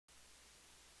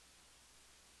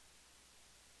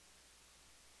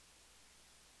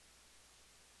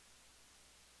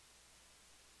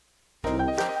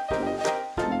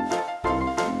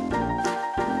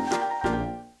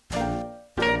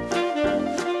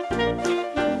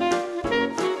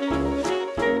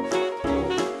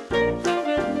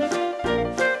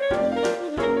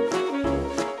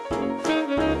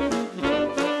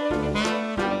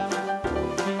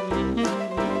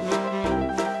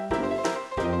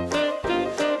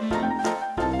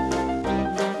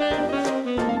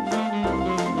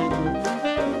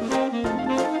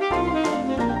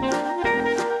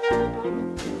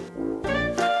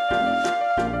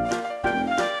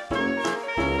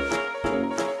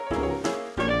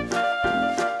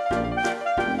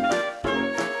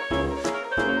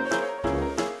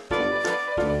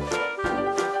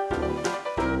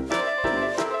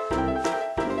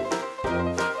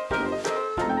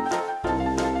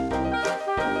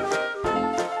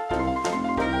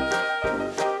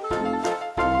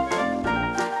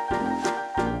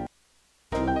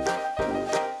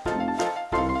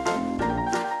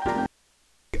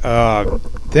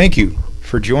thank you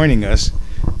for joining us.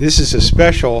 This is a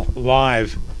special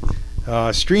live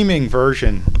streaming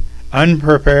version,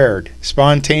 unprepared,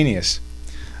 spontaneous,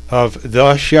 of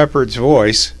The Shepherd's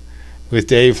Voice with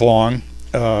Dave Long.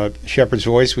 Shepherd's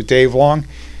Voice with Dave Long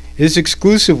is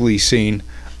exclusively seen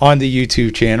on the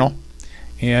YouTube channel,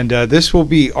 and this will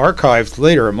be archived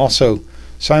later. I'm also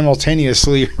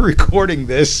simultaneously recording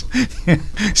this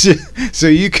so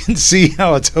you can see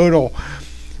how a total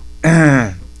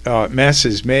mess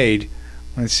is made.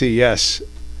 Let's see. Yes,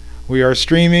 we are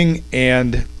streaming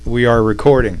and we are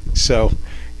recording, so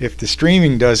if the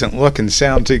streaming doesn't look and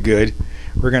sound too good,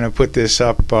 we're going to put this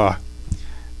up.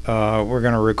 We're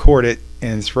going to record it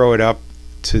and throw it up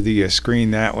to the screen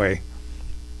that way.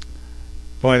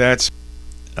 Boy, that's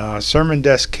Sermon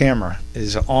Desk camera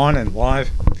is on and live.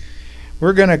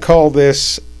 We're going to call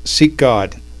this Seek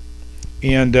God.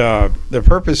 And the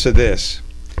purpose of this,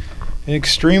 an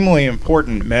extremely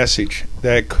important message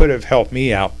that could have helped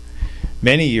me out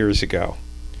many years ago.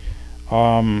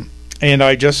 And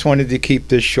I just wanted to keep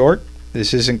this short.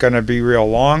 This isn't going to be real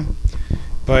long,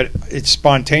 but it's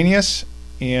spontaneous,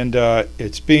 and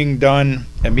it's being done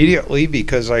immediately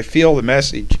because I feel the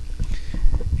message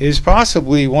is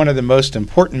possibly one of the most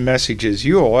important messages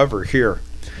you will ever hear,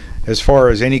 as far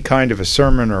as any kind of a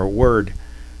sermon or a word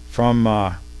from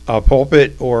a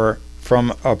pulpit or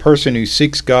from a person who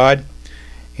seeks God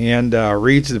and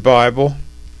reads the Bible.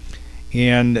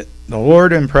 And the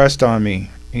Lord impressed on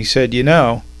me. He said, you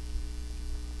know,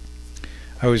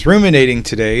 I was ruminating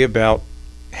today about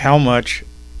how much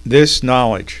this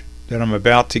knowledge that I'm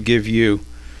about to give you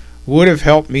would have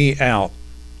helped me out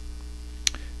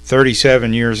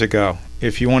 37 years ago,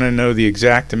 if you want to know the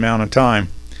exact amount of time.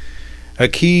 A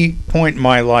key point in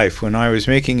my life when I was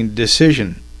making a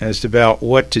decision as to about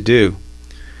what to do.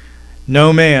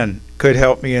 No man could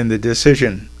help me in the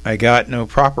decision. I got no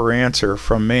proper answer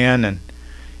from man, and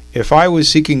if I was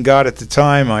seeking God at the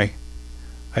time, I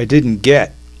didn't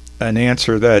get an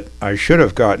answer that I should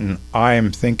have gotten, I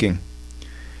am thinking.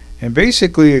 And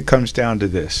basically it comes down to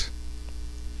this.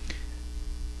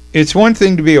 It's one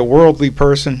thing to be a worldly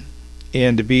person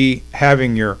and to be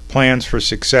having your plans for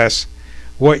success,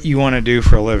 what you want to do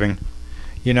for a living,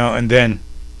 you know, and then,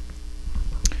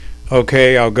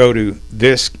 okay, I'll go to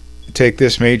this, take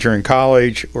this major in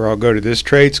college, or I'll go to this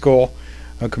trade school,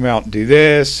 I'll come out and do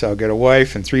this, I'll get a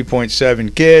wife and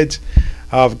 3.7 kids,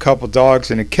 I'll have a couple dogs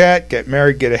and a cat, get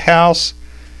married, get a house,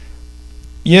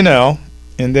 you know,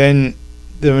 and then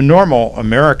the normal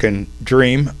American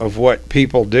dream of what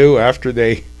people do after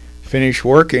they finish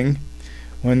working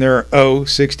when they're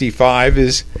 65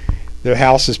 is the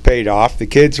house is paid off, the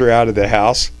kids are out of the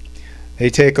house, they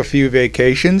take a few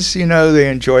vacations, you know, they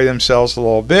enjoy themselves a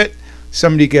little bit,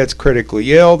 somebody gets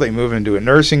critically ill, they move into a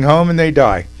nursing home and they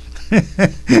die.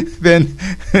 Then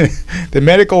the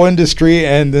medical industry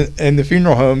and the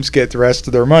funeral homes get the rest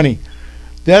of their money.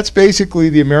 That's basically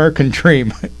the American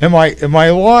dream. Am I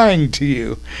lying to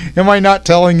you? Am I not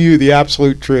telling you the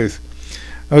absolute truth?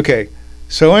 Okay,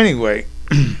 so anyway,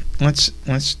 let's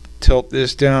tilt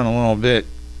this down a little bit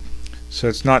so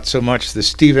it's not so much the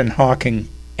Stephen Hawking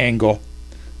angle,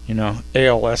 you know,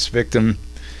 ALS victim,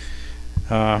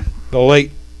 the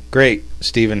late great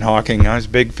Stephen Hawking. I was a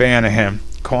big fan of him.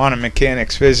 Quantum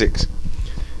mechanics, physics,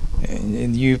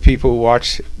 and you people who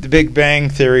watch The Big Bang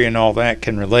Theory and all that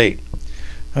can relate.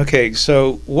 Okay,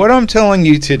 so what I'm telling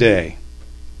you today,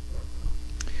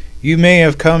 you may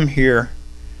have come here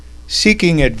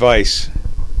seeking advice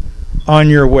on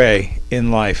your way in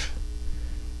life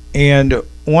and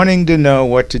wanting to know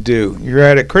what to do. You're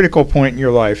at a critical point in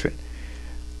your life.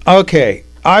 Okay,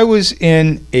 I was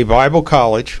in a Bible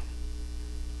college,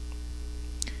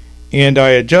 and I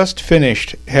had just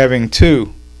finished having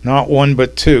two, not one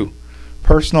but two,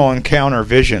 personal encounter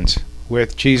visions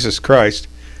with Jesus Christ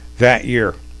that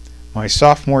year. My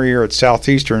sophomore year at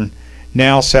Southeastern,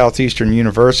 now Southeastern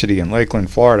University in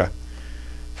Lakeland, Florida.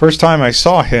 First time I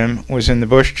saw him was in the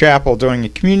Bush Chapel during a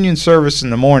communion service in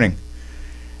the morning.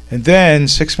 And then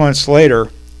 6 months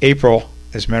later, April,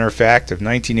 as a matter of fact, of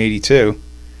 1982,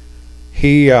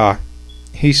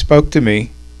 he spoke to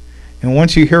me. And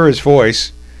once you hear his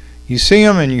voice, you see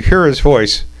him and you hear his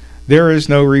voice, there is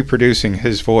no reproducing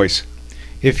his voice.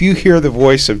 If you hear the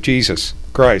voice of Jesus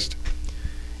Christ,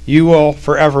 you will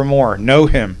forevermore know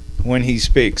him when he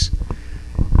speaks.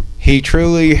 He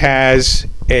truly has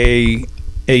a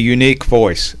unique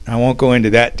voice. I won't go into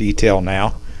that detail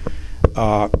now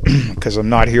because I'm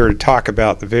not here to talk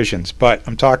about the visions, but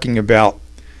I'm talking about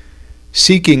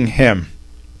seeking him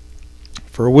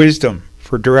for wisdom,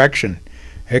 for direction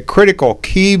at critical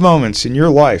key moments in your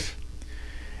life.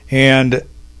 And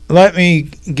let me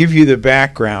give you the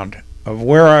background of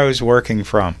where I was working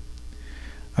from.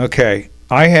 Okay,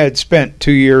 I had spent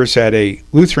 2 years at a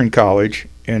Lutheran college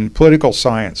in political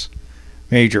science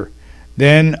major.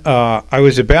 Then I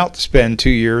was about to spend 2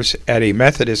 years at a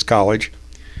Methodist college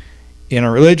in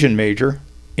a religion major,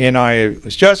 and I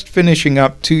was just finishing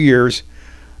up 2 years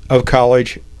of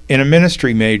college in a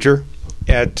ministry major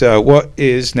at what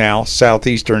is now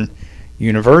Southeastern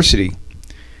University.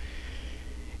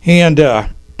 And I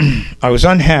was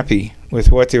unhappy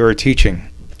with what they were teaching.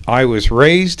 I was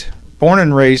born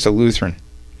and raised a Lutheran.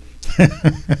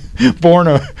 Born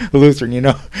a Lutheran, you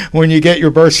know. When you get your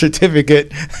birth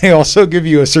certificate, they also give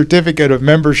you a certificate of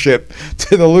membership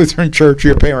to the Lutheran church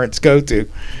your parents go to.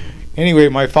 Anyway,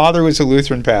 my father was a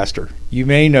Lutheran pastor. You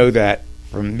may know that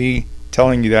from me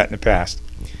telling you that in the past.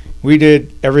 We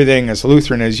did everything as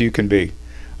Lutheran as you can be.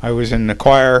 I was in the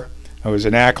choir. I was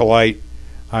an acolyte.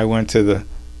 I went to the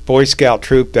Boy Scout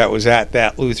troop that was at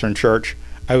that Lutheran church.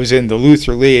 I was in the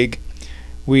Luther League.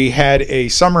 We had a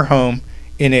summer home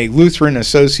in a Lutheran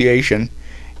association,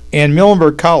 and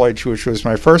Muhlenberg College, which was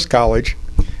my first college,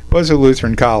 was a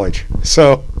Lutheran college.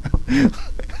 So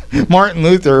Martin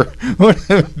Luther would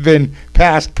have been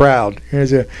past proud.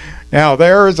 Now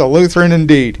there is a Lutheran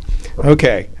indeed.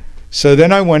 Okay, so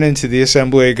then I went into the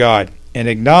Assembly of God and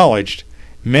acknowledged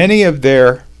many of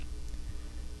their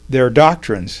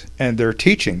doctrines and their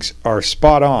teachings are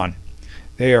spot on.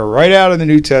 They are right out of the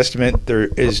New Testament. There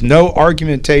is no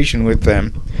argumentation with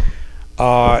them.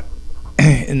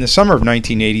 In the summer of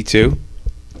 1982,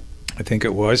 I think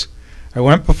it was, I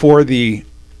went before the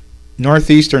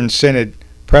Northeastern Synod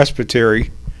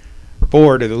Presbytery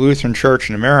Board of the Lutheran Church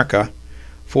in America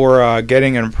for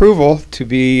getting an approval to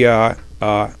be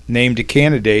named a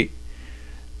candidate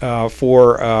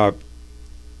for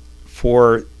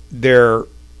their,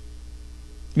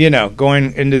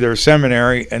 going into their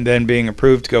seminary and then being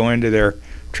approved to go into their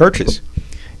churches.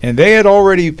 And they had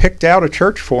already picked out a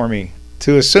church for me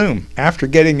to assume after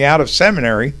getting out of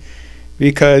seminary,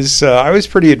 because I was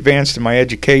pretty advanced in my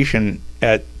education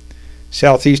at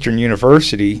Southeastern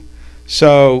University,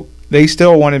 so they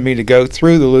still wanted me to go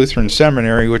through the Lutheran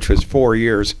seminary, which was 4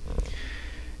 years.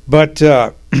 But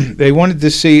they wanted to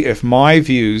see if my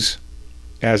views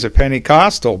as a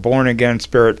Pentecostal, born-again,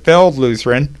 Spirit-filled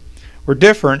Lutheran were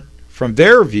different from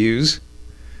their views,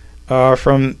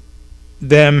 from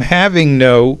them having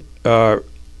no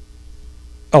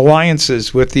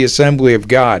alliances with the Assembly of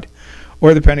God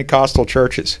or the Pentecostal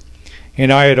churches.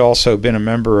 And I had also been a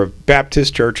member of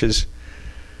Baptist churches,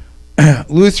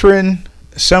 Lutheran,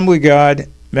 Assembly of God,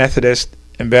 Methodist,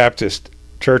 and Baptist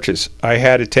churches I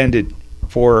had attended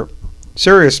for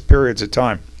serious periods of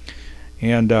time.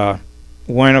 And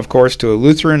went, of course, to a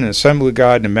Lutheran, an Assembly of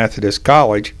God, and a Methodist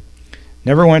college.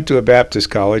 Never went to a Baptist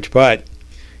college, but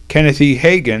Kenneth E.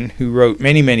 Hagin, who wrote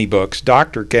many, many books,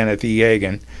 Dr. Kenneth E.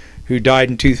 Hagin, who died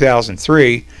in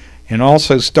 2003, and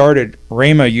also started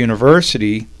Rhema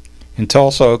University in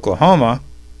Tulsa, Oklahoma.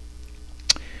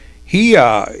 He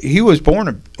was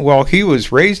he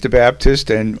was raised a Baptist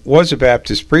and was a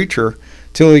Baptist preacher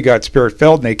till he got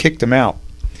Spirit-filled and they kicked him out.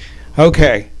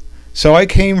 Okay, so I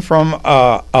came from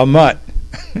a mutt,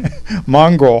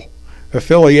 mongrel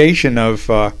affiliation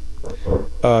of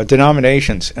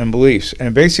denominations and beliefs,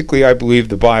 and basically I believe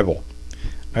the Bible.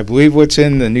 I believe what's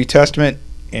in the New Testament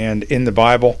and in the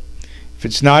Bible. If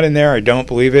it's not in there, I don't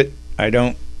believe it. I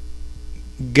don't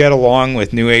get along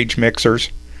with New Age mixers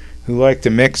who like to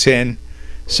mix in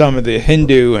some of the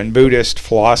Hindu and Buddhist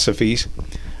philosophies.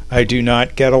 I do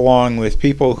not get along with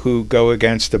people who go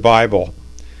against the Bible,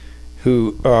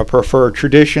 who prefer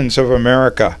traditions of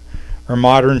America or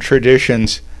modern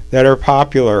traditions that are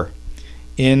popular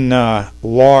in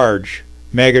large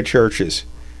mega churches.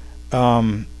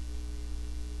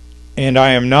 And I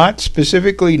am not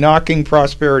specifically knocking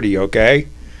prosperity, okay?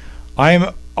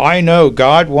 I know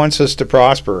God wants us to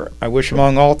prosper. I wish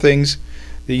among all things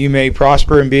that you may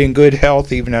prosper and be in good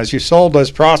health, even as your soul does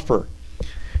prosper.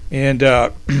 And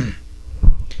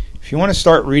if you want to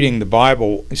start reading the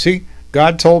Bible, you see,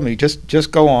 God told me,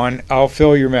 just go on, I'll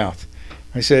fill your mouth.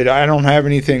 I said, I don't have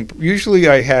anything. Usually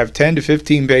I have 10 to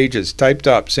 15 pages typed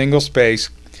up, single space,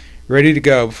 ready to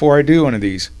go before I do one of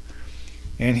these.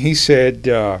 And he said,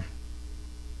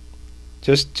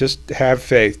 just have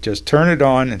faith. Just turn it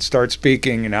on and start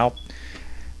speaking, and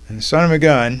the son of a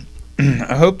gun,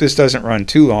 I hope this doesn't run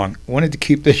too long. I wanted to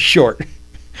keep this short.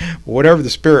 Whatever the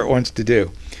Spirit wants to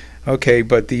do. Okay,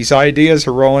 but these ideas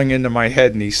are rolling into my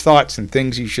head, and these thoughts and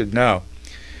things you should know.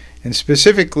 And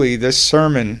specifically this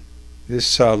sermon,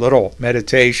 this little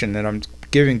meditation that I'm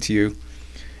giving to you,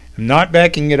 I'm not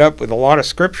backing it up with a lot of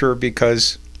scripture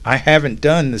because I haven't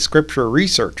done the scripture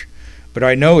research, but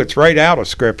I know it's right out of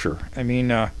scripture. I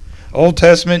mean, Old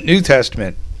Testament, New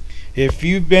Testament. If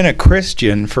you've been a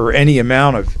Christian for any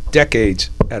amount of decades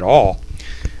at all,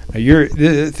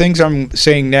 the things I'm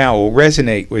saying now will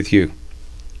resonate with you.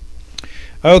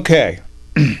 Okay.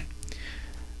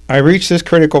 I reached this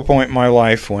critical point in my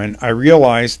life when I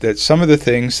realized that some of the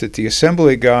things that the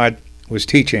Assembly of God was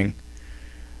teaching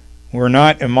were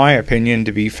not, in my opinion,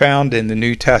 to be found in the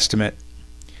New Testament.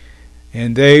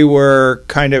 And they were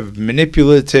kind of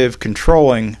manipulative,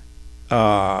 controlling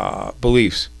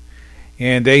beliefs.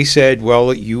 And they said,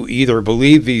 well, you either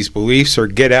believe these beliefs or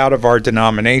get out of our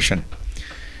denomination.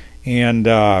 And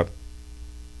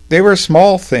they were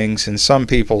small things in some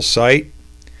people's sight,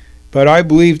 but I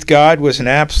believed God was an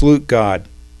absolute God.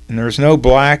 And there's no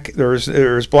black,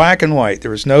 there's black and white.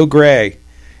 There was no gray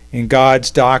in God's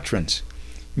doctrines.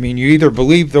 I mean, you either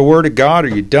believe the Word of God or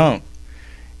you don't.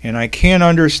 And I can't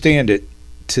understand it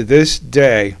to this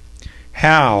day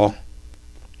how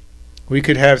we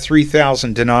could have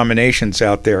 3,000 denominations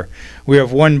out there. We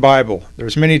have one Bible.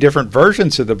 There's many different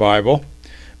versions of the Bible,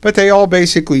 but they all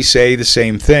basically say the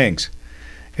same things,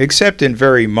 except in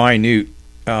very minute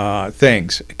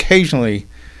things. Occasionally,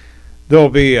 there'll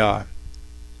be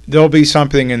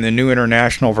something in the New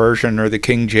International Version or the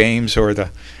King James or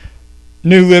the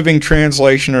New Living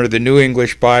Translation or the New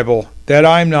English Bible that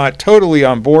I'm not totally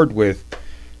on board with.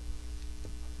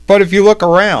 But if you look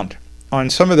around on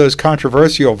some of those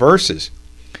controversial verses,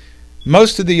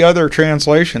 most of the other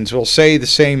translations will say the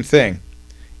same thing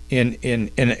in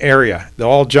an area. They'll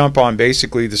all jump on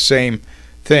basically the same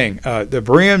thing. The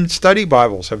Berean Study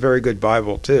Bible's a very good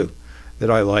Bible too that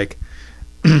I like.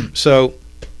 So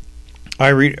I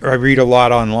read a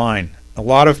lot online. A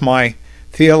lot of my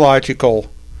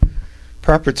theological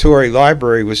preparatory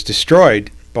library was destroyed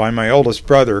by my oldest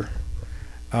brother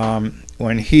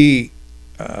when he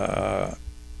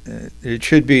it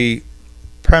should be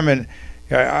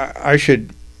I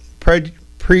should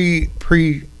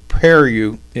prepare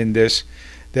you in this,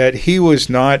 that he was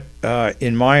not,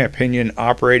 in my opinion,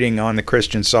 operating on the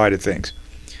Christian side of things.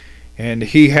 And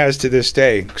he has to this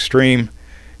day extreme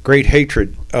great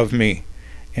hatred of me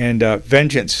and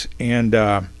vengeance.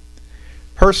 And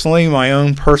personally, my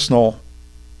own personal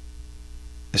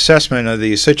assessment of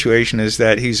the situation is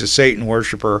that he's a Satan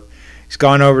worshiper. He's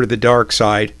gone over to the dark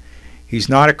side. He's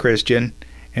not a Christian,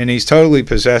 and he's totally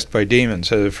possessed by demons.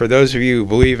 So for those of you who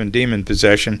believe in demon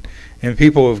possession and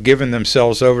people who have given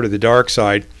themselves over to the dark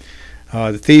side,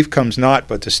 the thief comes not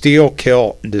but to steal,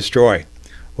 kill, and destroy.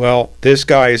 Well, this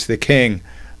guy is the king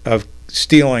of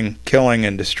stealing, killing,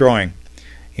 and destroying.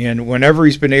 And whenever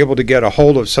he's been able to get a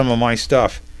hold of some of my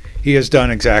stuff, he has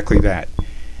done exactly that.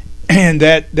 And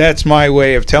that's my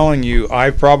way of telling you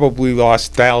I've probably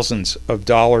lost thousands of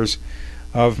dollars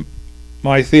of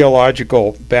my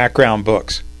theological background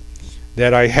books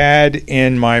that I had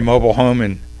in my mobile home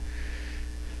in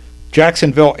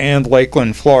Jacksonville and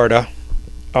Lakeland, Florida.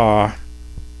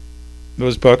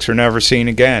 Those books are never seen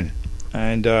again.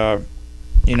 And,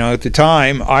 you know, at the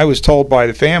time, I was told by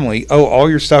the family, oh, all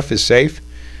your stuff is safe.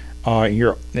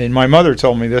 And my mother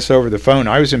told me this over the phone.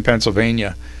 I was in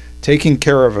Pennsylvania taking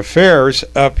care of affairs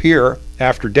up here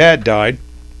after Dad died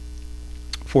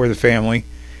for the family.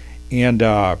 And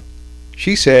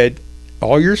she said,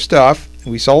 all your stuff,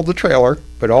 we sold the trailer,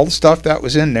 but all the stuff that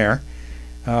was in there,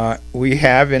 we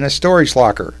have in a storage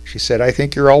locker. She said, I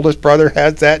think your oldest brother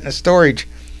has that in a storage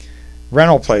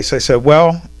rental place. I said,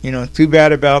 well, you know, too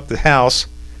bad about the house,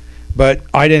 but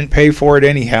I didn't pay for it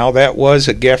anyhow. That was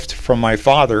a gift from my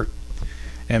father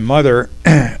and mother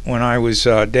when I was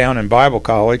down in Bible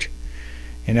college,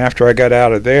 and after I got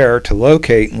out of there to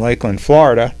locate in Lakeland,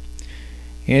 Florida.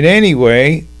 And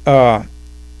anyway, I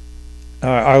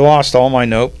lost all my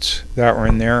notes that were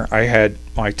in there. I had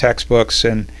my textbooks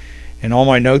and all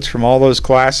my notes from all those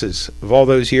classes of all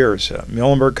those years.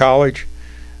 Muhlenberg College,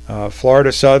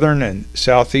 Florida Southern, and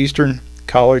Southeastern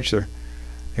College,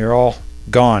 they're all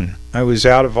gone. I was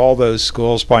out of all those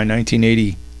schools by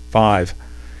 1985.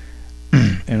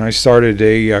 And I started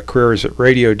a career as a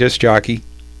radio disc jockey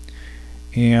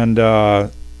and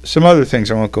some other things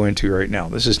I won't go into right now.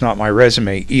 This is not my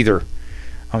resume either.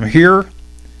 I'm here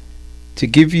to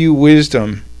give you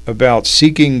wisdom about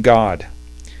seeking God.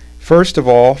 First of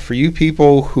all, for you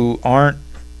people who aren't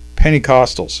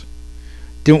Pentecostals,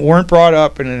 weren't brought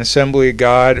up in an Assembly of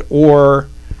God or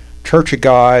Church of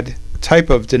God type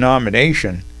of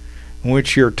denomination in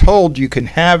which you're told you can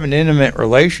have an intimate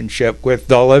relationship with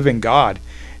the living God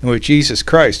and with Jesus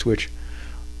Christ, which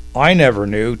I never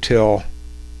knew till,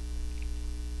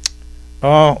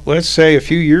 let's say a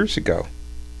few years ago.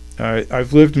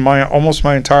 I've lived almost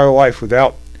my entire life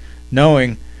without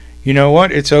knowing, you know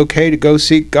what, it's okay to go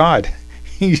seek God.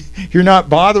 You're not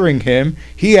bothering him.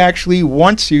 He actually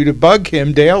wants you to bug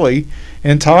him daily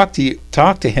and talk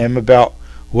to him about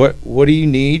what do you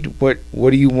need, what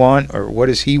do you want, or what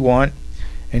does he want,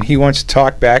 and he wants to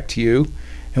talk back to you.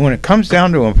 And when it comes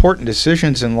down to important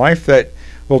decisions in life that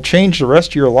will change the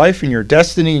rest of your life and your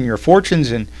destiny and your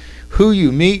fortunes and who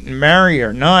you meet and marry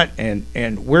or not,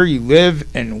 and where you live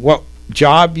and what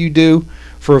job you do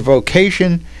for a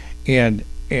vocation, and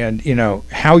you know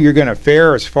how you're going to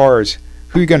fare as far as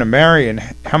who you're going to marry and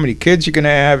how many kids you're going to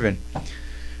have, and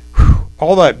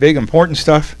all that big important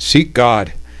stuff, seek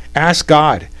God. Ask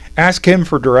God. Ask him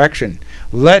for direction.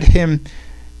 Let him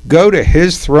go to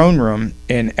his throne room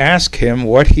and ask him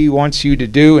what he wants you to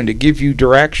do and to give you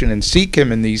direction, and seek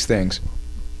him in these things.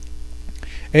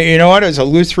 And you know what? As a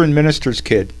Lutheran minister's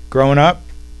kid growing up,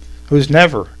 I was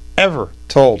never, ever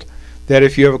told that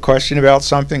if you have a question about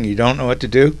something, you don't know what to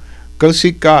do, go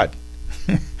seek God.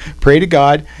 Pray to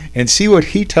God and see what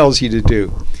he tells you to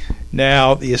do.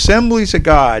 Now, the Assemblies of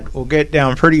God will get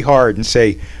down pretty hard and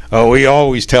say, oh, we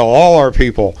always tell all our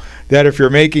people that if you're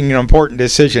making an important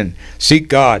decision, seek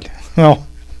God. Well,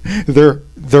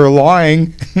 they're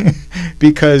lying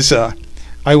because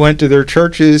I went to their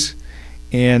churches,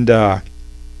 and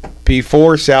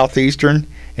before Southeastern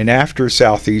and after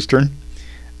Southeastern,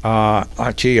 I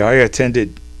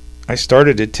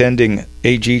started attending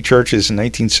AG churches in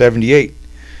 1978,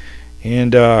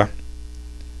 and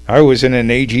I was in an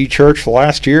AG church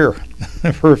last year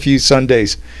for a few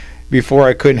Sundays before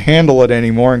I couldn't handle it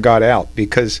anymore and got out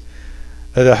because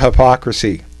of the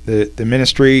hypocrisy. The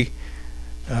ministry,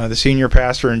 the senior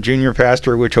pastor and junior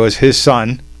pastor, which was his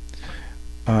son,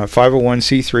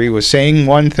 501c3, was saying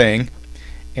one thing,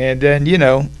 and then, you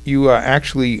know, you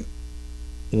actually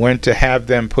went to have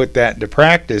them put that into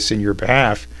practice in your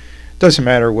behalf. Doesn't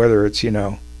matter whether it's, you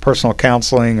know, personal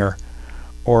counseling or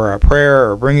a prayer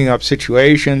or bringing up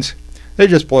situations. They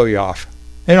just blow you off.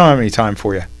 They don't have any time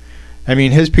for you. I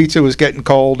mean, his pizza was getting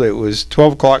cold. It was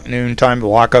 12 o'clock noon, time to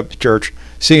lock up the church.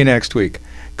 See you next week.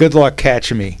 Good luck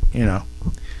catching me, you know.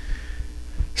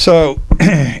 So,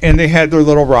 and they had their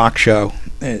little rock show.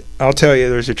 I'll tell you,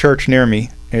 there's a church near me.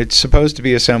 It's supposed to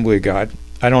be Assembly of God.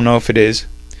 I don't know if it is.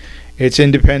 It's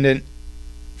independent,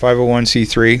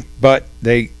 501c3, but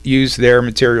they use their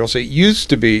materials. It used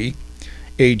to be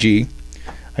AG.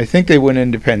 I think they went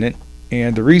independent,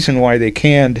 and the reason why they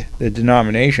canned the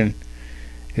denomination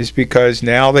is because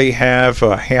now they have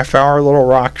a half-hour little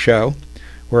rock show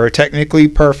where a technically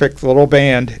perfect little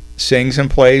band sings and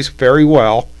plays very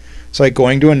well. It's like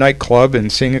going to a nightclub and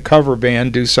seeing a cover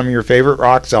band do some of your favorite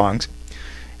rock songs.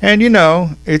 And, you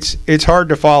know, it's hard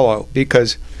to follow,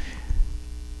 because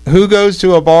who goes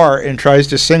to a bar and tries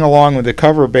to sing along with a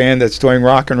cover band that's doing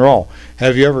rock and roll?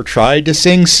 Have you ever tried to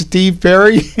sing Steve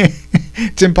Perry?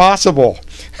 It's impossible.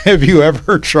 Have you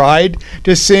ever tried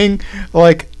to sing,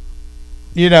 like,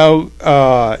 you know,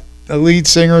 the lead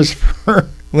singers for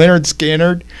Leonard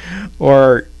Skinner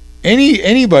or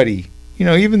anybody, you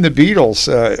know, even the Beatles?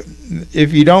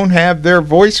 If you don't have their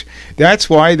voice, that's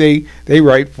why they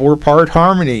write 4-part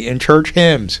harmony in church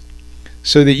hymns,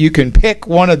 so that you can pick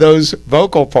one of those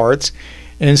vocal parts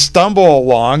and stumble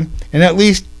along and at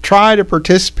least try to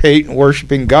participate in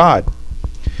worshiping God.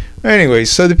 Anyway,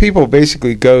 so the people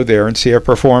basically go there and see a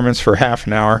performance for half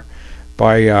an hour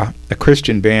by a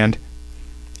Christian band,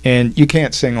 and you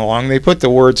can't sing along. They put the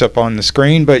words up on the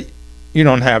screen, but you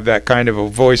don't have that kind of a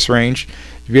voice range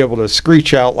to be able to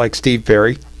screech out like Steve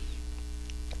Perry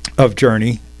of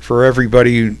Journey, for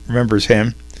everybody who remembers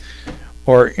him.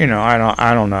 Or, you know,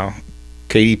 I don't know,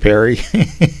 Katy Perry,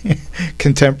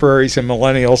 contemporaries and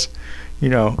millennials, you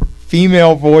know,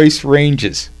 female voice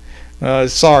ranges.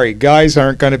 Sorry, guys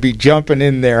aren't going to be jumping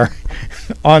in there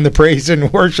on the praise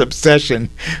and worship session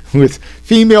with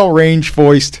female range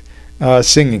voiced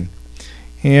singing.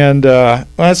 And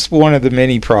that's one of the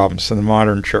many problems in the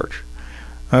modern church.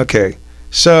 Okay,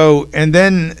 so, and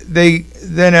then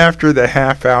after the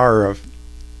half hour of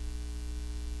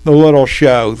the little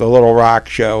show, the little rock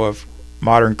show of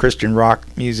modern Christian rock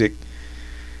music,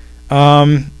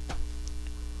 they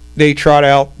trot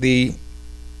out the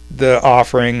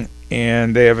offering,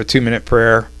 and they have a 2-minute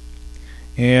prayer,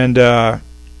 and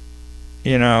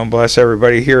you know, bless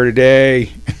everybody here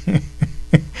today.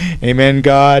 Amen,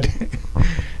 God.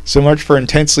 So much for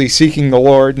intensely seeking the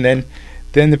Lord. And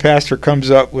then the pastor comes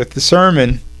up with the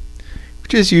sermon,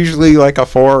 which is usually like a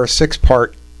 4 or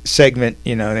 6-part segment.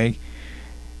 You know,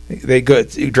 they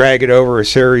drag it over a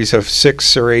series of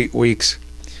 6 or 8 weeks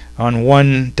on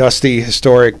one dusty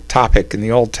historic topic in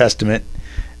the Old Testament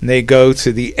and they go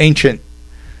to the ancient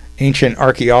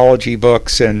archaeology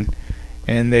books, and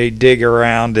they dig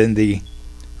around in the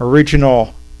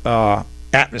original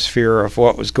atmosphere of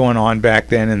what was going on back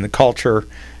then in the culture,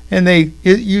 and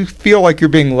you feel like you're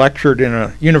being lectured in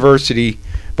a university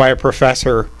by a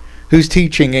professor who's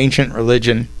teaching ancient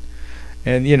religion.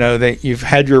 And you've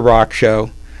had your rock show,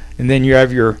 and then you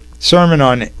have your sermon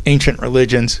on ancient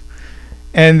religions,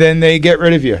 and then they get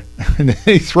rid of you and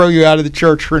they throw you out of the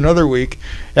church for another week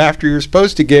after you're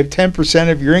supposed to give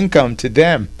 10% of your income to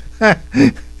them.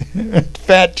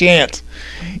 Fat chance.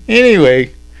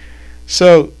 Anyway,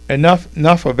 so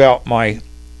enough about my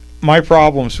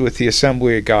problems with the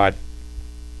Assembly of God.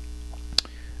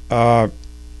 But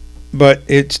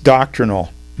it's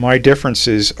doctrinal. My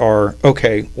differences are,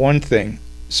 okay, one thing,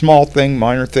 small thing,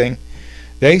 minor thing.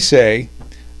 They say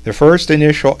the first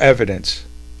initial evidence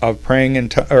of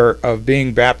praying or of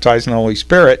being baptized in the Holy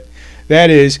Spirit, that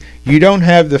is, you don't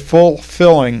have the full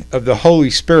filling of the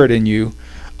Holy Spirit in you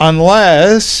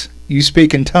unless you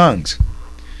speak in tongues.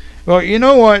 Well, you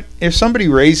know what? If somebody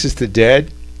raises the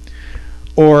dead,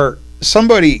 or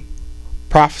somebody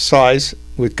prophesies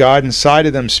with God inside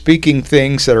of them, speaking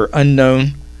things that are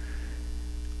unknown,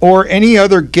 or any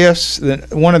other gifts,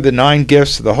 one of the 9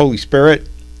 gifts of the Holy Spirit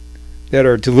that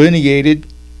are delineated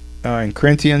in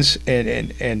Corinthians,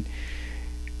 and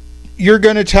you're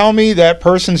going to tell me that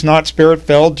person's not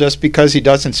Spirit-filled just because he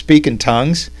doesn't speak in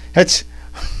tongues? That's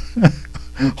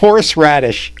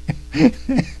horseradish.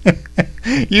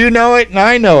 You know it, and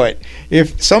I know it.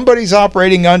 If somebody's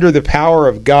operating under the power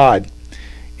of God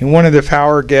in one of the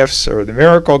power gifts, or the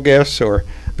miracle gifts, or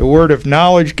the word of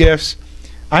knowledge gifts,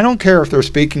 I don't care if they're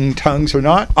speaking in tongues or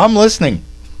not. I'm listening.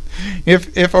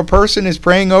 If a person is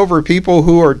praying over people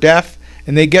who are deaf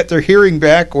and they get their hearing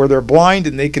back, or they're blind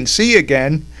and they can see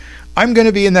again, I'm going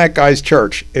to be in that guy's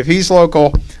church. If he's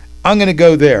local, I'm going to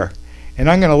go there, and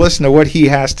I'm going to listen to what he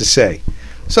has to say.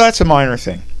 So that's a minor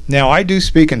thing. Now, I do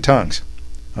speak in tongues,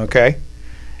 okay?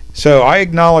 So I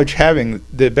acknowledge having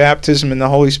the baptism in the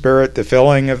Holy Spirit, the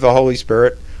filling of the Holy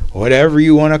Spirit, whatever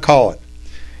you want to call it.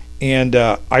 And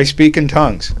I speak in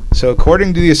tongues. So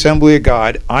according to the Assembly of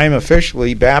God, I am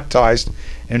officially baptized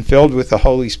and filled with the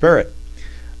Holy Spirit.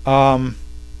 But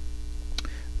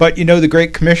the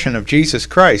Great Commission of Jesus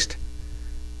Christ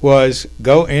was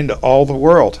go into all the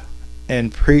world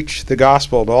and preach the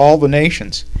gospel to all the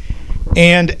nations.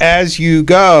 And as you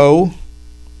go,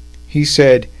 he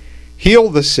said, heal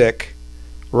the sick,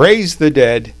 raise the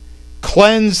dead,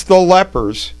 cleanse the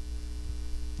lepers,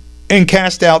 and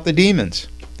cast out the demons.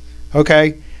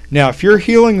 Okay? Now, if you're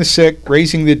healing the sick,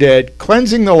 raising the dead,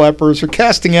 cleansing the lepers, or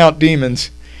casting out demons,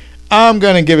 I'm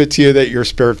going to give it to you that you're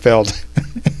Spirit-filled.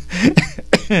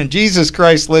 Jesus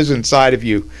Christ lives inside of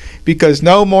you, because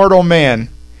no mortal man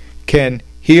can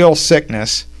heal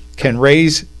sickness, can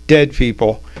raise dead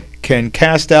people, can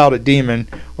cast out a demon,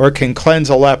 or can cleanse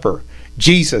a leper.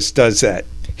 Jesus does that.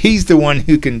 He's the one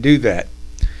who can do that.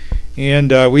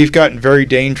 And we've gotten very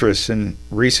dangerous in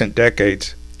recent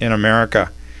decades in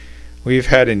America. We've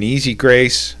had an easy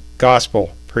grace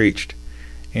gospel preached.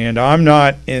 And I'm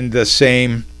not in the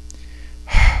same...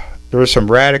 There are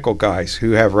some radical guys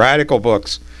who have radical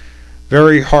books,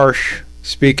 very harsh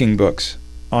speaking books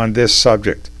on this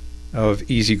subject of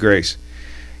easy grace.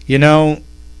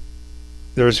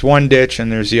 There's one ditch and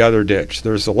there's the other ditch.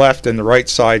 There's the left and the right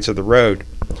sides of the road.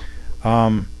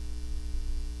 I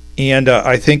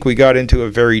think we got into a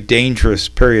very dangerous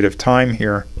period of time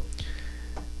here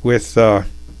with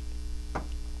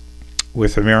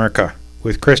America,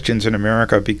 with Christians in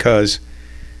America, because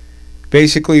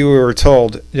basically we were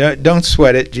told, don't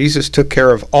sweat it. Jesus took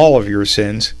care of all of your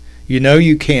sins.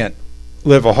 You can't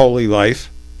live a holy life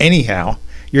anyhow.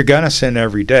 You're going to sin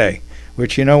every day,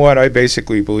 which, you know what, I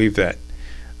basically believe that.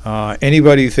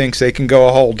 Anybody who thinks they can go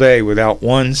a whole day without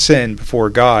one sin before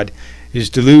God is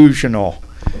delusional.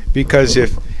 Because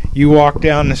if you walk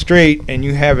down the street and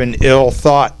you have an ill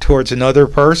thought towards another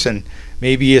person,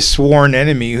 maybe a sworn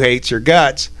enemy who hates your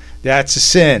guts, that's a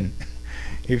sin.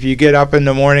 If you get up in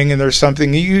the morning and there's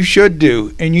something that you should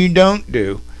do and you don't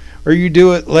do, or you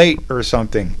do it late or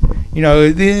something,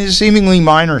 this seemingly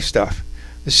minor stuff,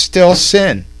 it's still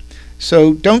sin.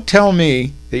 So don't tell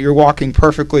me that you're walking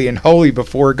perfectly and holy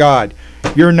before God.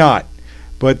 You're not.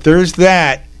 But there's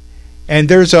that, and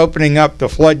there's opening up the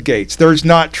floodgates. There's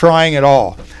not trying at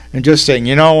all and just saying,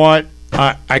 you know what,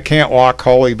 I can't walk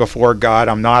holy before God.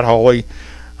 I'm not holy.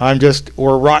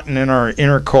 We're rotten in our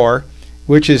inner core,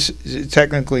 which is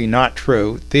technically not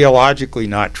true, theologically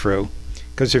not true,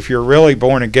 because if you're really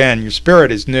born again, your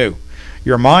spirit is new.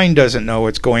 Your mind doesn't know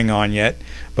what's going on yet,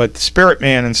 but the spirit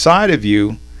man inside of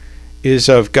you is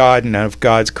of God and of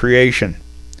God's creation.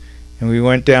 And we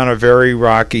went down a very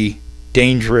rocky,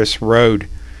 dangerous road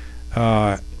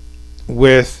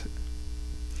with...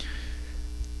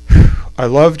 I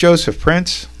love Joseph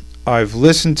Prince. I've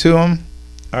listened to him.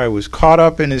 I was caught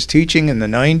up in his teaching in the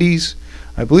 90s.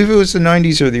 I believe it was the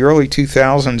 90s or the early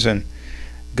 2000s, and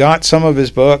got some of his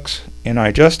books. And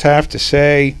I just have to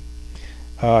say,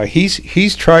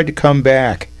 he's tried to come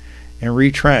back and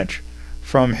retrench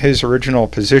from his original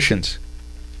positions,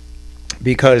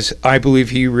 because I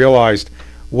believe he realized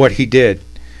what he did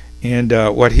and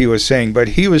what he was saying. But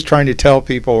he was trying to tell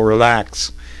people,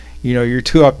 relax. You know, you're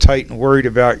too uptight and worried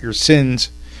about your sins.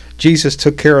 Jesus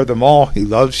took care of them all. He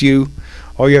loves you.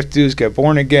 All you have to do is get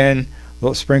born again.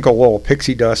 Sprinkle a little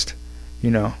pixie dust,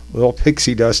 you know, a little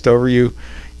pixie dust over you.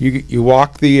 You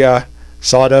walk the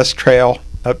sawdust trail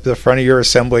up the front of your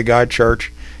Assembly of God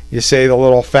church. You say the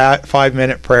little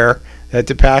 5-minute prayer that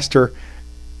the pastor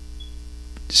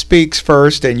speaks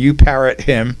first, and you parrot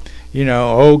him. You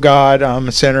know, oh God, I'm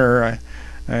a sinner.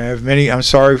 I have many. I'm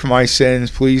sorry for my sins.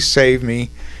 Please save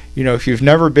me. You know, if you've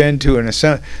never been to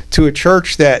a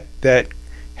church that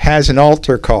has an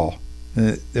altar call,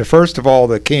 first of all,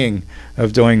 the king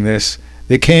of doing this,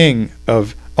 the king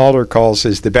of altar calls,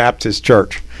 is the Baptist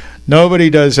church. Nobody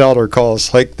does altar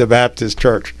calls like the Baptist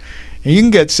church. And you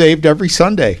can get saved every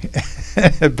Sunday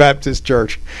at Baptist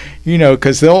church, you know,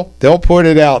 because they'll put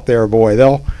it out there, boy.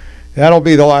 That'll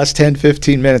be the last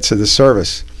 10-15 minutes of the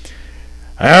service.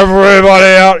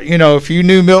 Everybody out, you know. If you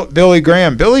knew Billy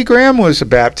Graham was a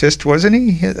Baptist, wasn't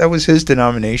he? That was his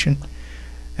denomination.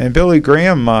 And Billy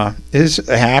Graham,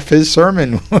 half his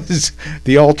sermon was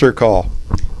the altar call,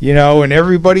 you know. And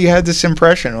everybody had this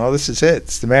impression, well, this is it.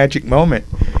 It's the magic moment.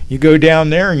 You go down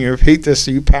there and you repeat this,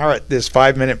 you parrot this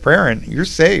 5-minute prayer, and you're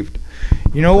saved.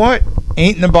 You know what?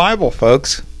 Ain't in the Bible,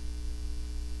 folks.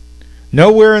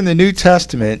 Nowhere in the New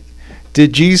Testament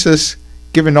did Jesus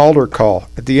give an altar call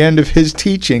at the end of his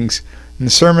teachings in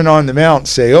the Sermon on the Mount,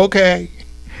 say, okay,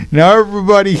 now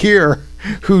everybody here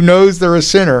who knows they're a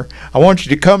sinner, I want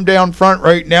you to come down front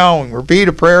right now and repeat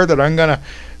a prayer that I'm going to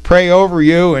pray over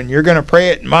you, and you're going to pray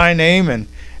it in my name, and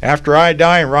after I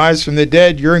die and rise from the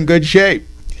dead, you're in good shape.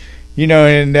 You know,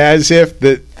 and as if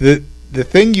the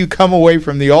thing you come away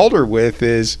from the altar with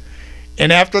is,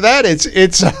 and after that,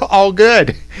 it's all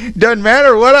good. Doesn't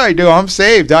matter what I do, I'm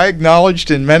saved. I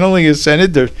acknowledged and mentally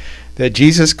assented that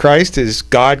Jesus Christ is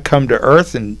God come to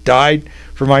earth and died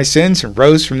for my sins and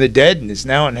rose from the dead and is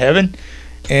now in heaven.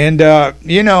 And,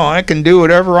 you know, I can do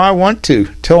whatever I want to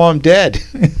till I'm dead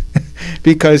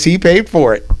because he paid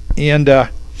for it. And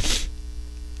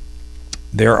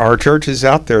there are churches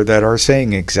out there that are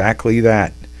saying exactly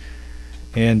that.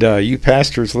 And you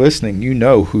pastors listening, you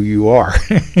know who you are.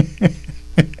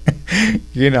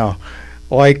 You know,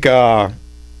 like I'm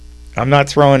not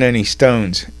throwing any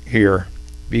stones here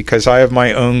because I have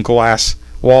my own glass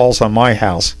walls on my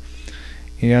house.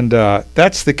 And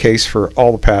that's the case for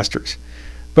all the pastors.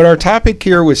 But our topic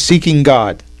here was seeking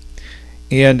God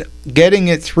and getting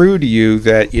it through to you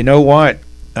that, you know what,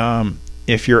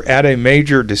 if you're at a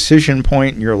major decision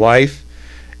point in your life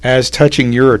as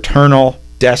touching your eternal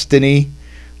destiny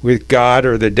with God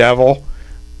or the devil,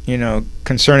 you know,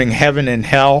 concerning heaven and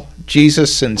hell,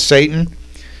 Jesus and Satan,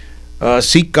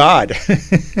 seek God.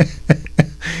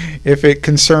 If it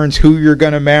concerns who you're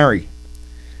going to marry,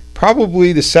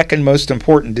 probably the second most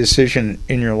important decision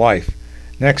in your life,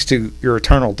 next to your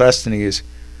eternal destiny, is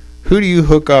who do you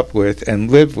hook up with and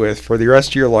live with for the rest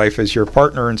of your life as your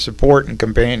partner and support and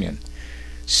companion.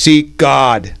 Seek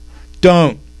God.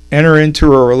 Don't enter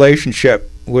into a relationship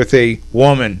with a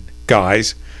woman,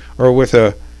 guys, or with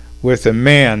a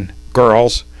man,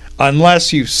 girls,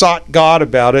 unless you've sought God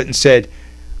about it and said,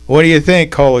 what do you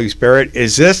think, Holy Spirit?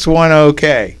 Is this one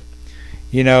okay?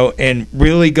 You know, and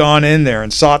really gone in there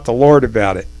and sought the Lord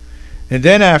about it. And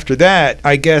then after that,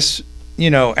 I guess, you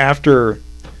know, after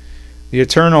the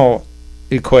eternal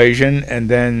equation and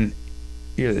then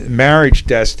marriage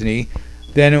destiny,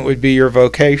 then it would be your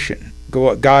vocation.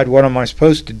 God, what am I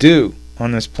supposed to do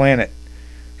on this planet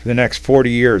for the next 40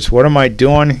 years? What am I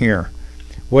doing here?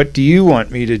 What do you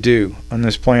want me to do on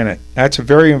this planet? That's a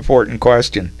very important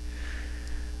question.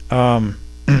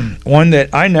 One that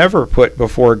I never put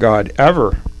before God,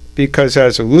 ever. Because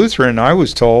as a Lutheran, I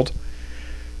was told,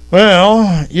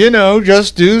 well, you know,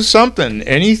 just do something,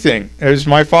 anything. There's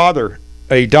my father,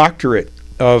 a doctorate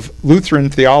of Lutheran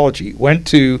theology, went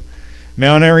to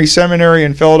Mount Airy Seminary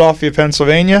in Philadelphia,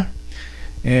 Pennsylvania,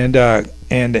 and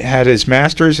had his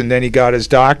master's, and then he got his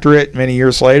doctorate many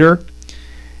years later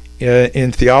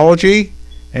in theology.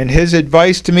 And his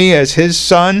advice to me as his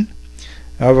son,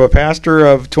 of a pastor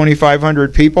of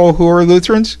 2,500 people who are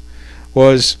Lutherans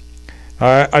was,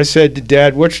 I said to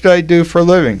Dad, what should I do for a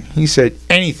living? He said,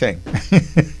 anything.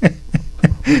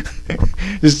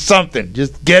 Just something.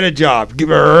 Just get a job.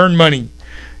 Earn money.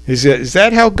 Is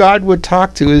that how God would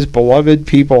talk to his beloved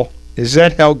people? Is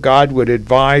that how God would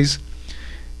advise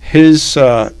his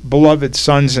beloved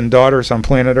sons and daughters on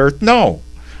planet Earth? No.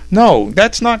 No,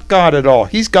 that's not God at all.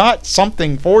 He's got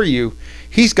something for you.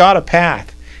 He's got a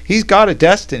path. He's got a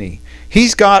destiny.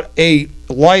 He's got a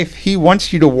life he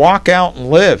wants you to walk out and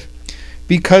live,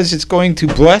 because it's going to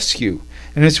bless you.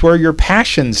 And it's where your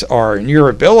passions are and your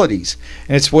abilities.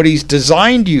 And it's what he's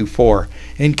designed you for.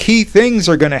 And key things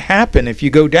are going to happen if you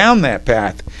go down that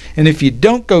path. And if you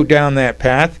don't go down that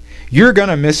path, you're going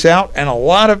to miss out. And a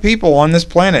lot of people on this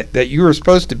planet that you were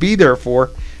supposed to be there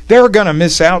for, they're going to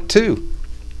miss out too.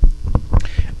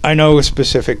 I know a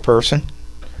specific person.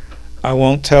 I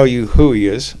won't tell you who he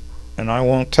is. And I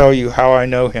won't tell you how I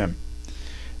know him.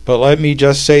 But let me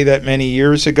just say that many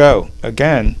years ago,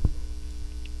 again,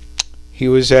 he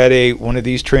was at one of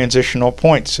these transitional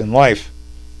points in life,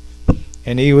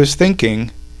 and he was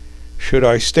thinking, should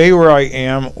I stay where I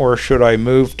am or should I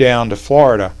move down to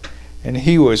Florida? And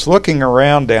he was looking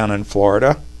around down in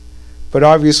Florida, but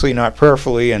obviously not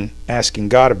prayerfully and asking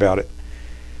God about it,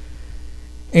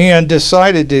 and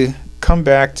decided to come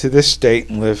back to this state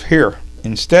and live here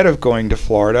instead of going to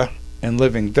Florida and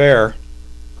living there.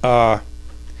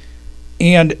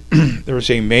 And there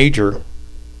was a major,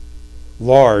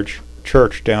 large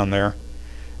church down there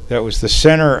that was the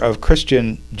center of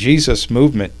Christian Jesus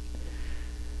movement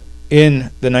in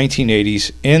the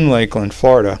 1980s in Lakeland,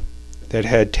 Florida, that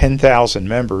had 10,000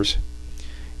 members.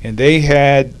 And they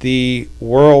had the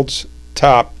world's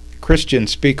top Christian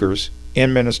speakers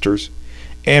and ministers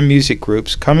and music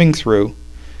groups coming through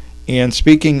and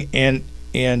speaking and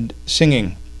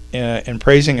singing and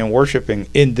praising and worshiping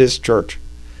in this church.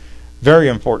 Very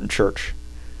important church.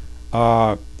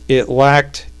 It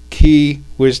lacked key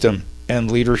wisdom and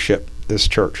leadership, this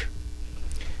church.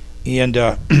 And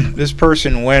this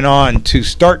person went on to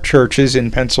start churches in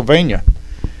Pennsylvania,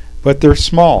 but they're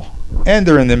small and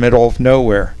they're in the middle of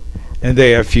nowhere and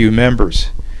they have few members,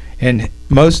 and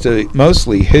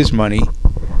mostly his money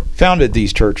founded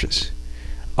these churches.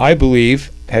 I believe,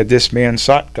 had this man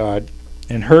sought God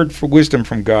and heard for wisdom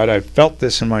from God, I've felt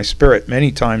this in my spirit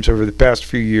many times over the past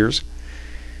few years,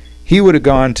 he would have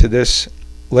gone to this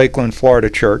Lakeland, Florida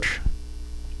church.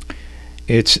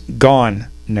 It's gone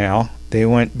now. They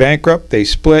went bankrupt. They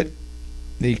split.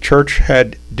 The church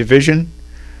had division.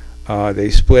 They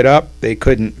split up. They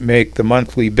couldn't make the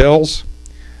monthly bills.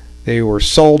 They were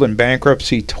sold in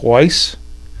bankruptcy twice.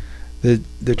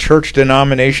 The church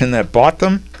denomination that bought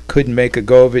them couldn't make a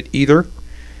go of it either.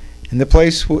 And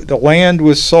the land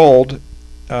was sold,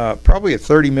 probably a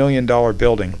 $30 million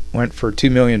building, went for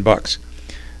 $2 million.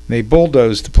 They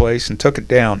bulldozed the place and took it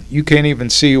down. You can't even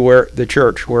see where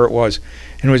it was.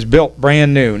 And it was built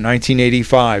brand new,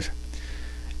 1985,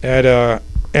 at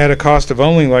a cost of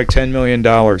only like $10 million.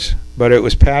 But it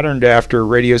was patterned after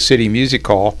Radio City Music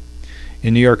Hall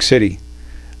in New York City.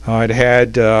 It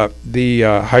had the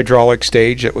hydraulic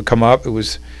stage that would come up. It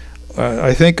was,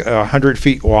 I think, 100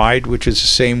 feet wide, which is the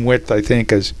same width, I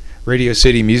think, as Radio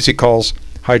City Music Hall's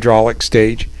hydraulic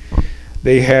stage.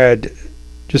 They had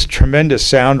just tremendous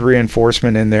sound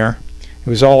reinforcement in there. It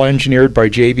was all engineered by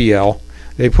JBL.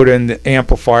 They put in the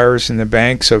amplifiers in the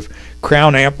banks of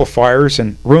Crown amplifiers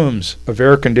and rooms of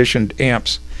air-conditioned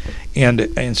amps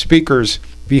and speakers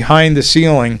behind the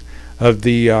ceiling of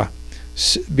the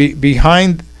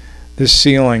behind the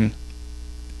ceiling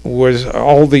was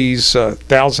all these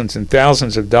thousands and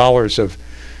thousands of dollars of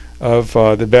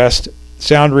the best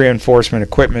sound reinforcement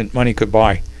equipment money could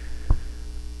buy.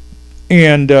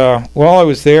 And while I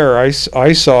was there,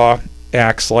 I saw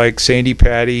acts like Sandy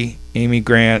Patty, Amy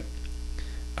Grant,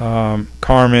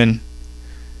 Carmen,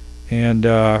 and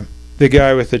the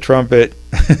guy with the trumpet.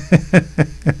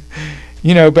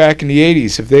 You know, back in the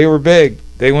 80s, if they were big,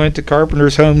 they went to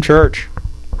Carpenter's home church.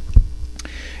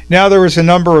 Now, there was a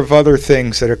number of other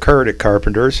things that occurred at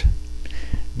Carpenter's,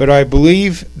 but I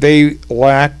believe they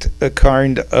lacked a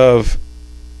kind of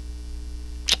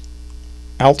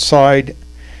outside.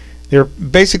 They're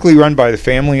basically run by the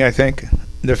family, I think.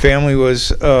 The family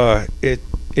was,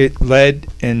 it led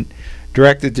and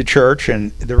directed the church,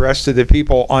 and the rest of the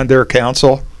people on their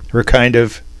council were kind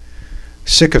of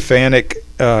sycophantic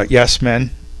yes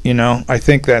men. You know, I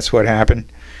think that's what happened.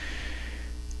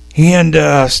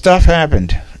 And stuff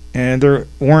happened, and there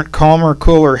weren't calmer,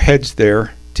 cooler heads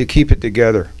there to keep it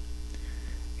together.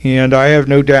 And I have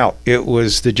no doubt it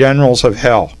was the generals of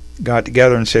hell got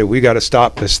together and said, we got to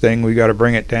stop this thing. We got to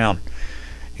bring it down.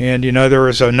 And, there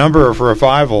was a number of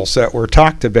revivals that were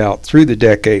talked about through the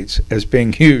decades as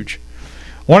being huge.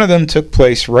 One of them took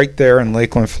place right there in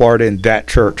Lakeland, Florida, in that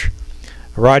church.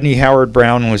 Rodney Howard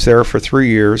Brown was there for 3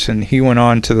 years, and he went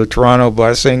on to the Toronto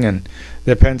Blessing and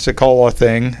the Pensacola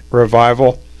thing,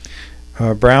 revival.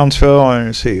 Brownsville,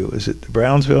 let's see, was it the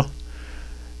Brownsville?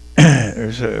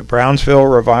 There's a Brownsville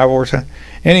revival or something.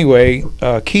 Anyway,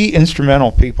 key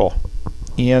instrumental people.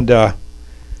 And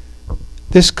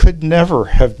this could never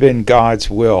have been God's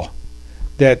will,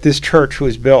 that this church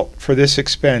was built for this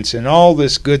expense and all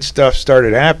this good stuff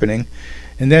started happening,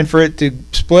 and then for it to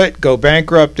split, go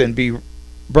bankrupt, and be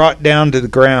brought down to the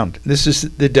ground. This is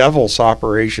the devil's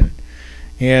operation.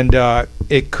 And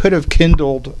it could have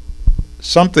kindled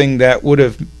something that would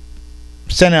have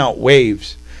sent out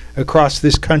waves across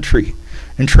this country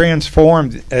and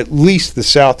transformed at least the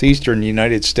southeastern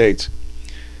United States.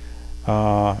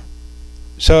 So,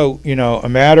 a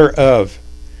matter of,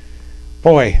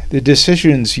 boy, the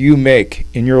decisions you make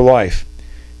in your life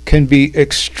can be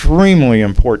extremely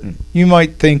important. You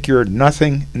might think you're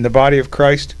nothing in the body of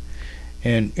Christ,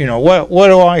 and, what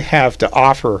do I have to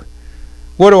offer?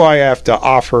 What do I have to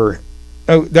offer?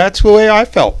 Oh, that's the way I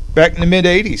felt back in the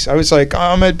mid-'80s. I was like,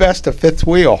 I'm at best a fifth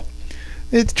wheel.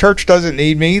 The church doesn't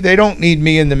need me. They don't need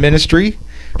me in the ministry.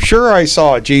 Sure, I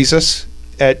saw Jesus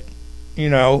at,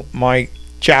 my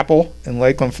chapel in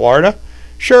Lakeland, Florida.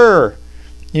 Sure,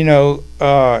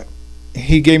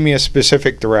 he gave me a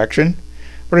specific direction.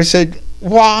 But I said,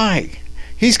 why?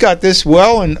 He's got this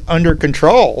well and under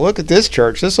control. Look at this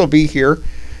church. This will be here.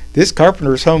 This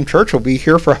Carpenter's Home Church will be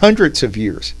here for hundreds of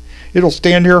years. It'll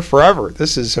stand here forever.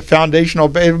 This is a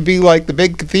foundational. It'll be like the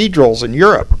big cathedrals in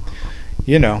Europe,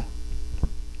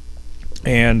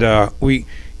 And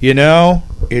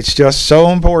it's just so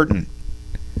important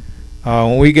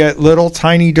when we get little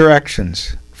tiny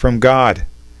directions from God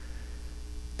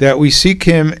that we seek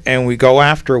Him and we go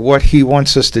after what He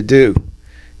wants us to do.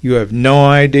 You have no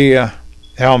idea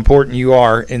how important you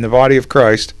are in the body of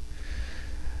Christ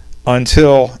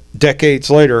until decades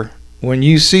later, when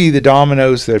you see the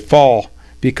dominoes that fall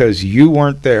because you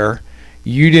weren't there,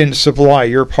 you didn't supply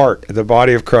your part of the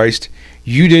body of Christ,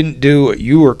 you didn't do what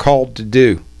you were called to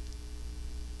do.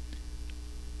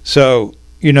 So,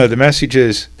 the message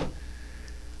is,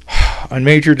 on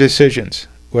major decisions,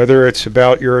 whether it's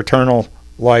about your eternal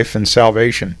life and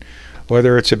salvation,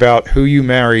 whether it's about who you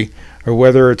marry, or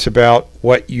whether it's about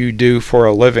what you do for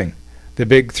a living, the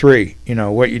big three,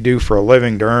 what you do for a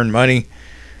living to earn money.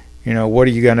 What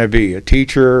are you going to be? A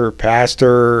teacher,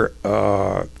 pastor,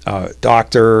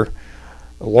 doctor,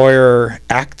 a lawyer,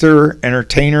 actor,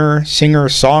 entertainer, singer,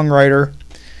 songwriter?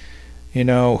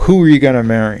 Who are you going to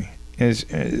marry? Is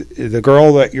the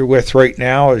girl that you're with right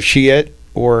now, is she it?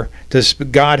 Or does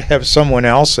God have someone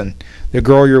else, and the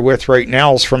girl you're with right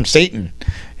now is from Satan,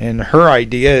 and her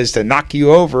idea is to knock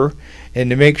you over and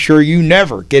to make sure you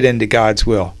never get into God's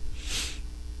will?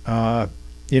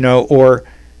 Or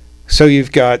so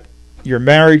you've got your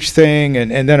marriage thing,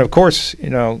 and then of course,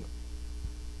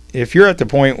 if you're at the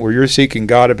point where you're seeking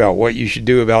God about what you should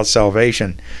do about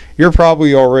salvation, you're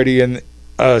probably already in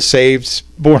saved,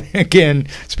 born again,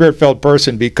 spirit-filled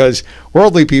person, because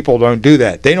worldly people don't do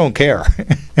that. They don't care.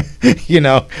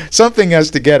 Something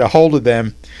has to get a hold of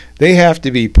them. They have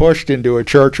to be pushed into a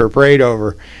church or prayed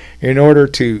over in order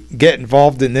to get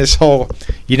involved in this whole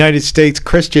United States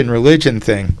Christian religion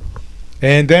thing.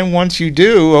 And then once you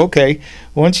do,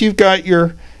 once you've got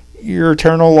your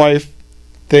eternal life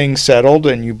thing settled,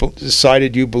 and you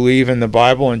decided you believe in the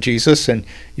Bible and Jesus, and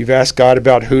you've asked God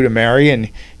about who to marry, and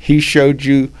He showed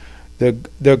you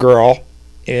the girl,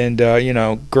 and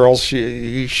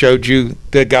He showed you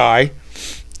the guy,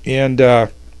 and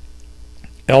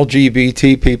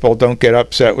LGBT people, don't get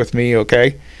upset with me,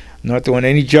 okay? I'm not doing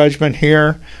any judgment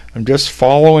here. I'm just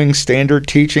following standard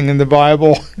teaching in the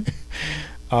Bible.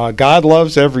 God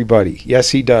loves everybody.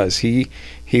 Yes, He does. He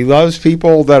loves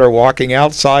people that are walking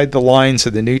outside the lines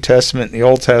of the New Testament and the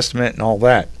Old Testament and all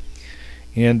that.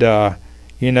 And,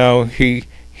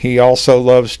 He also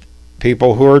loves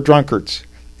people who are drunkards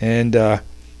and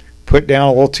put down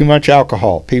a little too much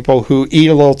alcohol, people who eat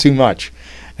a little too much.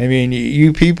 I mean,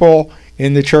 you people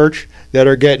in the church that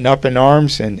are getting up in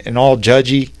arms and all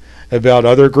judgy about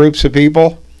other groups of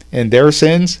people and their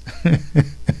sins,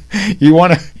 you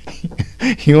want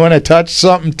to touch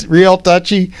something real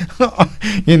touchy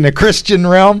in the Christian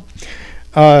realm?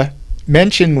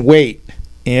 Mention weight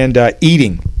and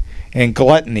eating and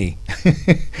gluttony.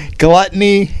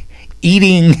 Gluttony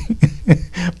eating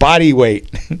body weight.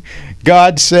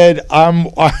 God said,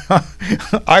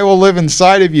 I will live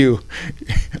inside of you.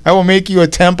 I will make you a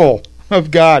temple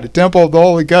of God, a temple of the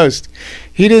Holy Ghost.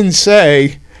 He didn't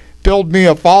say, build me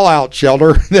a fallout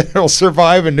shelter that will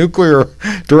survive a nuclear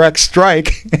direct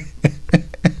strike.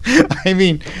 I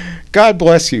mean, God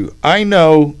bless you. I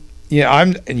know,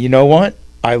 you know what?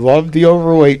 I love the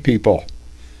overweight people.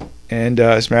 And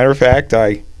as a matter of fact,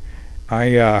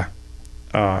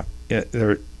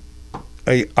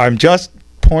 I'm just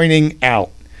pointing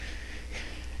out,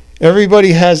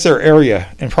 everybody has their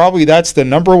area, and probably that's the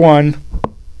number one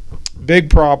big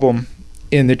problem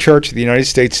in the Church of the United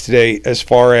States today as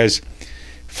far as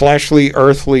fleshly,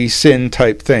 earthly, sin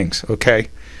type things, okay?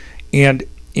 And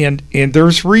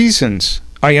there's reasons,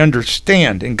 I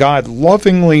understand, and God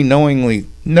lovingly, knowingly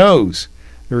knows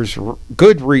there's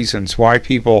good reasons why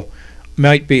people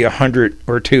might be 100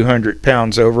 or 200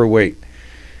 pounds overweight.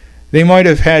 They might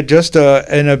have had just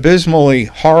an abysmally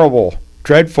horrible,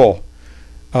 dreadful,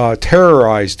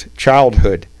 terrorized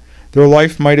childhood. Their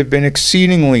life might have been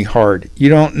exceedingly hard. You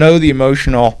don't know the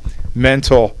emotional,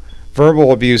 mental,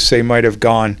 verbal abuse they might have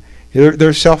gone.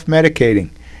 They're self-medicating.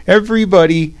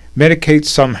 Everybody medicates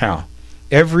somehow.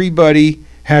 Everybody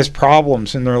has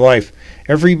problems in their life.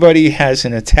 Everybody has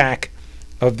an attack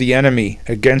of the enemy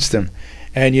against them.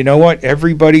 And you know what?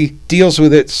 Everybody deals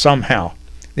with it somehow.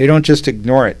 They don't just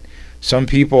ignore it. Some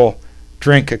people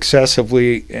drink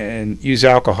excessively and use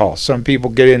alcohol. Some people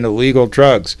get into legal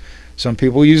drugs. Some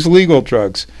people use legal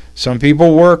drugs. Some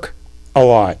people work a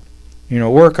lot,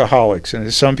 workaholics.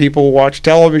 And some people watch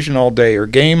television all day or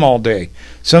game all day.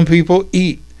 Some people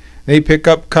eat. They pick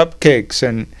up cupcakes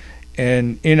and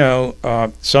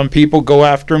some people go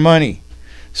after money.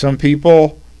 Some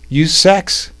people use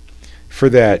sex for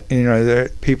that. There are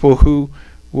people who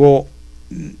will,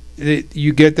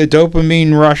 you get the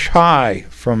dopamine rush high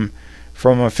from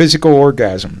a physical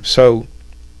orgasm. So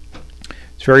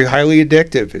it's very highly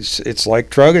addictive. It's like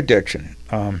drug addiction.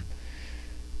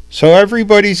 So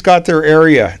everybody's got their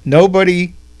area.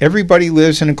 Everybody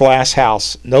lives in a glass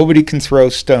house. Nobody can throw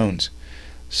stones.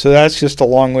 So that's just a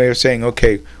long way of saying,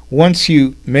 okay, once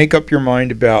you make up your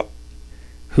mind about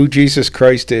who Jesus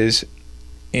Christ is,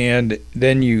 and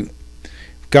then you've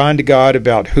gone to God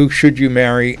about who should you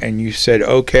marry, and you said,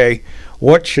 okay,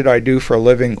 what should I do for a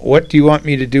living? What do you want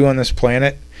me to do on this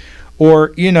planet?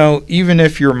 Or, even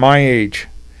if you're my age,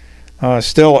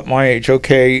 still at my age,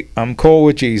 okay, I'm cool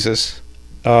with Jesus.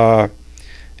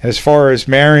 As far as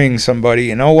marrying somebody,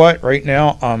 you know what? Right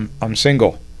now, I'm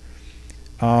single.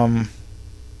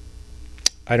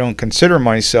 I don't consider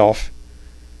myself,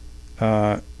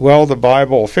 the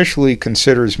Bible officially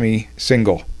considers me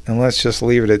single, and let's just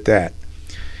leave it at that.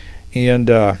 And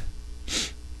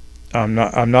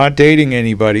I'm not dating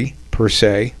anybody per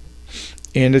se,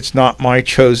 and it's not my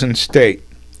chosen state.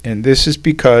 And this is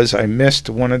because I missed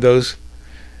one of those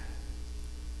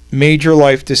major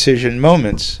life decision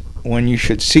moments when you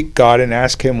should seek God and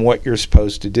ask Him what you're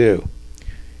supposed to do.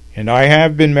 And I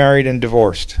have been married and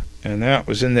divorced, and that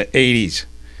was in the 80s.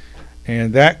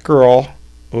 And that girl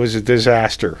was a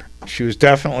disaster. She was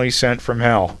definitely sent from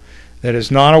hell. That is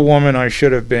not a woman I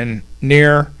should have been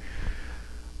near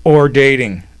or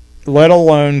dating, let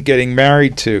alone getting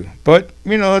married to. But,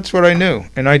 that's what I knew.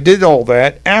 And I did all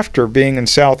that after being in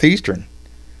Southeastern.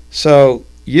 So,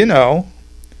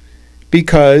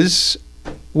 because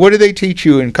what do they teach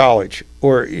you in college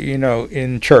or,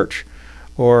 in church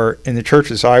or in the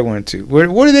churches I went to?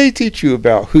 What do they teach you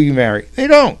about who you marry? They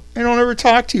don't. They don't ever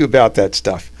talk to you about that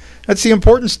stuff. That's the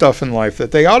important stuff in life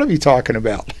that they ought to be talking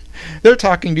about. They're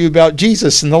talking to you about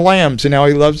Jesus and the lambs and how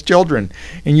He loves children.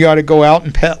 And you ought to go out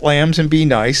and pet lambs and be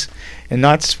nice and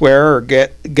not swear or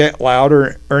get loud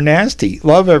or nasty.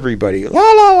 Love everybody. La,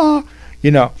 la,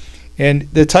 la. And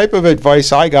the type of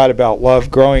advice I got about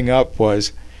love growing up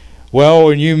was, well,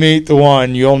 when you meet the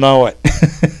one, you'll know it.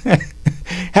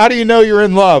 How do you know you're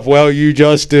in love? Well, you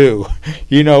just do.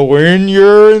 When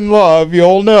you're in love,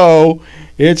 you'll know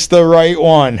it's the right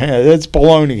one. That's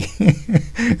baloney.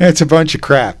 That's a bunch of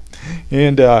crap.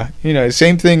 And,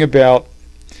 same thing about,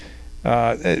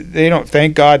 they don't,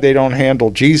 thank God they don't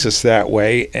handle Jesus that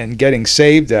way and getting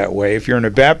saved that way. If you're in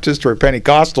a Baptist or a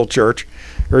Pentecostal church,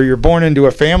 or you're born into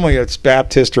a family that's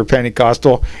Baptist or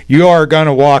Pentecostal, you are going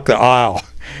to walk the aisle.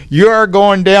 You are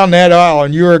going down that aisle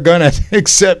and you are going to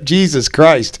accept Jesus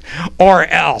Christ or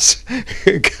else.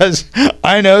 Because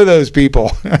I know those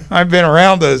people. I've been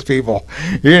around those people.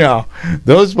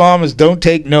 Those mamas don't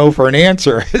take no for an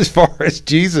answer as far as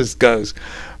Jesus goes.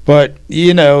 But,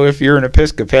 if you're an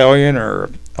Episcopalian or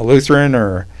a Lutheran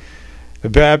or a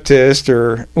Baptist,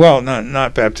 or, well, no,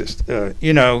 not Baptist, the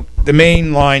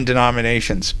mainline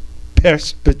denominations.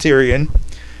 Presbyterian,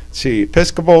 see,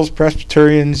 Episcopals,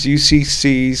 Presbyterians,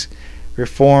 UCCs,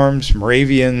 Reforms,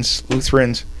 Moravians,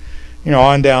 Lutherans,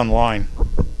 on down the line.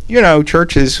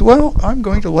 Churches, well, I'm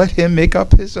going to let him make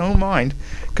up his own mind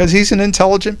because he's an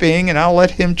intelligent being, and I'll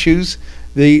let him choose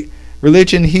the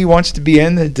religion he wants to be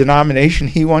in, the denomination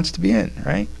he wants to be in,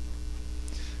 right?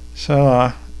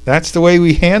 So that's the way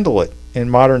we handle it in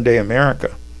modern day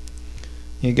America.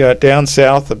 You got down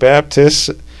south the Baptists,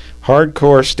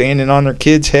 hardcore, standing on their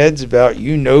kids' heads about,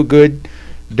 you no good,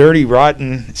 dirty,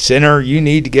 rotten sinner, you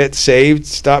need to get saved,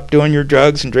 stop doing your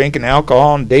drugs and drinking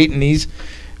alcohol and dating these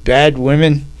bad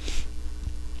women.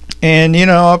 And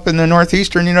up in the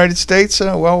northeastern United States,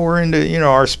 well, we're into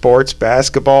our sports,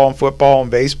 basketball and football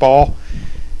and baseball.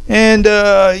 And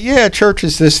church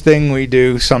is this thing we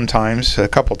do sometimes, a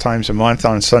couple times a month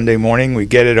on Sunday morning. We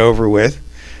get it over with.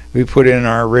 We put in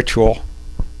our ritual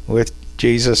with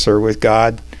Jesus or with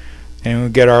God, and we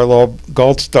get our little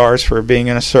gold stars for being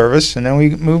in a service, and then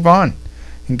we move on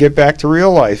and get back to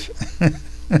real life.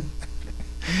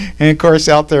 And of course,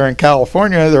 out there in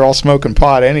California, they're all smoking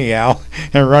pot anyhow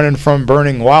and running from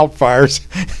burning wildfires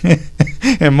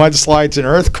and mudslides and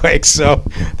earthquakes, so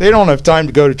they don't have time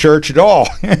to go to church at all.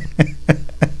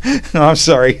 No, I'm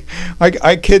sorry.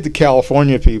 I kid the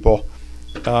California people.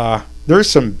 There's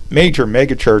some major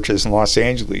mega churches in Los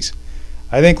Angeles.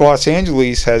 I think Los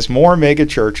Angeles has more mega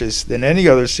churches than any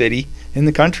other city in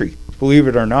the country, believe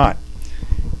it or not.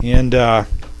 And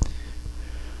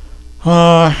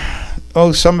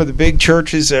some of the big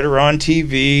churches that are on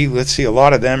TV, let's see, a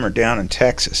lot of them are down in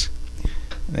Texas.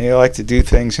 They like to do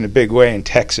things in a big way in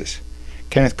Texas.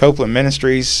 Kenneth Copeland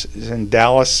Ministries is in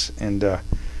Dallas, and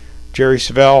Jerry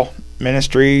Savelle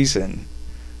Ministries, and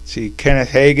see,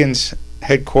 Kenneth Hagin's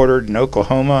headquartered in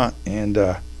Oklahoma, and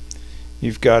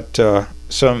you've got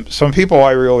some people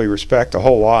I really respect a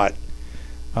whole lot.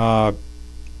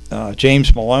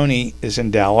 James Maloney is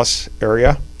in Dallas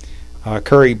area.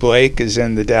 Curry Blake is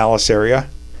in the Dallas area.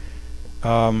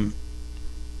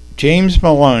 James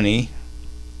Maloney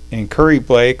and Curry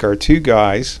Blake are two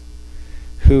guys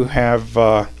who have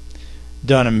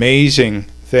done amazing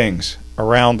things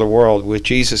around the world with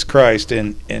Jesus Christ.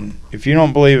 And if you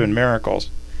don't believe in miracles,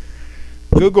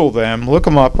 Google them, look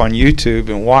them up on YouTube,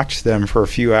 and watch them for a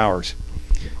few hours.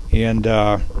 And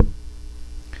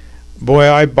boy,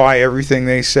 I buy everything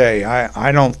they say.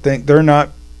 I don't think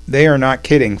they are not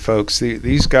kidding, folks.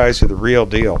 These guys are the real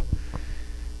deal.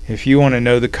 If you want to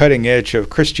know the cutting edge of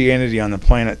Christianity on the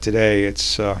planet today,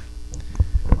 it's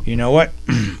you know what?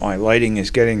 My lighting is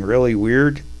getting really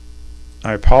weird.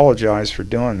 I apologize for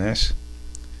doing this.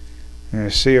 I'm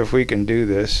going to see if we can do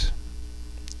this.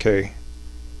 Okay.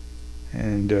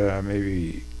 And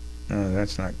maybe, no,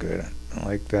 that's not good. I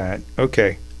like that.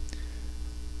 Okay.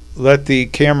 Let the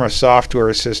camera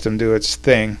software system do its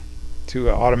thing to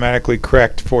automatically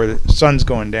correct for the sun's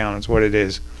going down is what it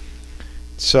is.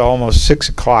 It's almost 6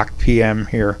 o'clock p.m.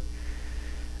 here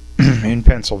in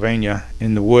Pennsylvania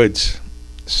in the woods.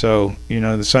 So,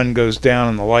 the sun goes down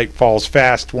and the light falls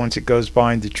fast once it goes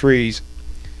behind the trees.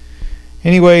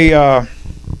 Anyway,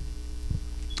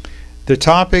 the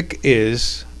topic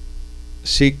is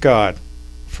seek God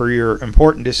for your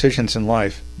important decisions in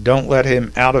life. Don't let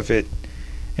him out of it.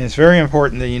 And it's very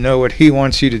important that you know what he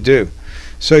wants you to do.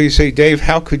 So you say, Dave,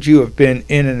 how could you have been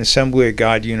in an Assembly of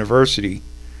God university,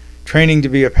 training to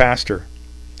be a pastor,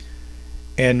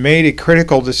 and made a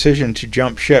critical decision to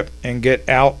jump ship and get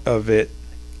out of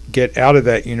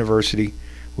that university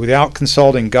without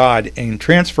consulting God and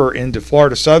transfer into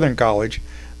Florida Southern College,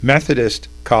 Methodist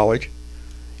College,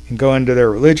 and go into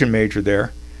their religion major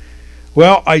there?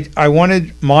 Well, I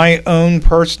wanted my own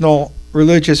personal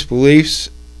religious beliefs,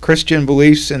 Christian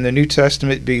beliefs in the New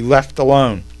Testament, be left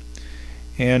alone.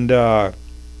 And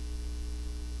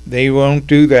they won't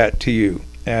do that to you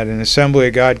at an Assembly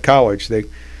of God college.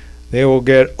 They will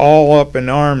get all up in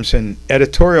arms and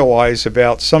editorialize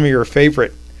about some of your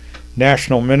favorite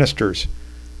national ministers.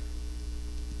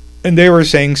 And they were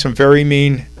saying some very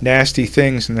mean, nasty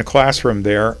things in the classroom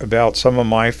there about some of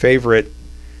my favorite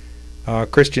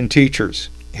Christian teachers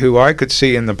who I could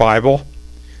see in the Bible,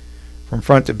 from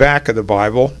front to back of the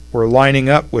Bible, were lining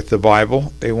up with the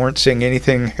Bible. They weren't saying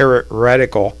anything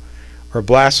heretical or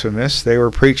blasphemous. They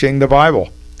were preaching the Bible.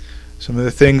 Some of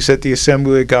the things that the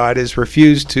Assembly of God has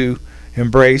refused to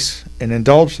embrace and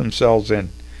indulge themselves in,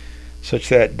 such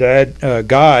that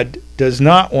God does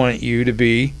not want you to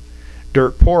be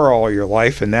dirt poor all your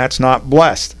life, and that's not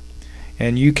blessed.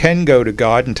 And you can go to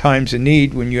God in times of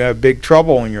need when you have big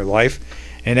trouble in your life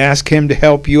and ask him to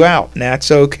help you out, and that's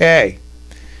okay.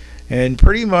 And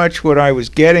pretty much what I was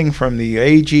getting from the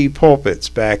AG pulpits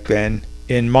back then,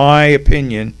 in my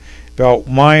opinion, about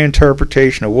my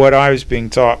interpretation of what I was being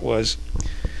taught was,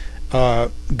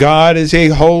 God is a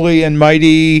holy and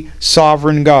mighty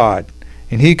sovereign God,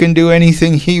 and he can do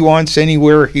anything he wants,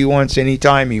 anywhere he wants,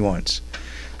 anytime he wants.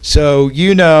 So,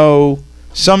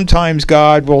 sometimes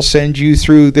God will send you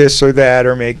through this or that,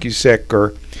 or make you sick,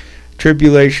 or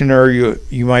tribulation, or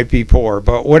you might be poor.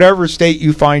 But whatever state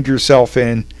you find yourself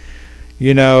in,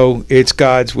 it's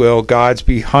God's will. God's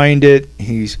behind it.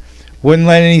 He wouldn't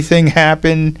let anything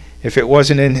happen if it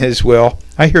wasn't in his will.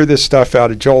 I hear this stuff out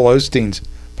of Joel Osteen's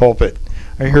pulpit.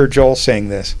 I hear Joel saying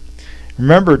this.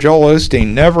 Remember, Joel Osteen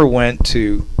never went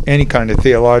to any kind of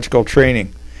theological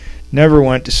training, never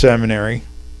went to seminary.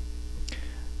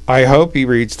 I hope he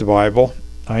reads the Bible.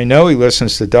 I know he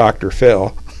listens to Dr.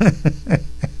 Phil.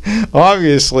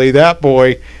 Obviously, that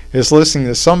boy is listening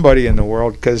to somebody in the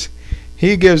world, because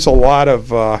he gives a lot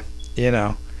of,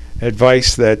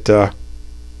 advice that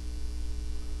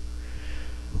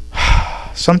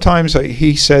sometimes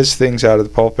he says things out of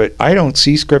the pulpit I don't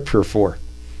see scripture for.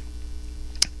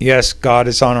 Yes, God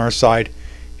is on our side.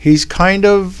 He's kind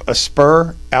of a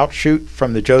outshoot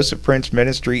from the Joseph Prince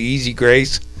Ministry, Easy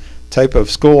Grace type of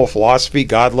school of philosophy.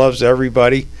 God loves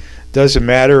everybody. Doesn't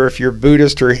matter if you're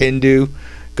Buddhist or Hindu.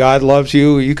 God loves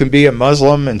you. You can be a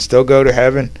Muslim and still go to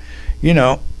heaven.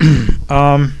 Not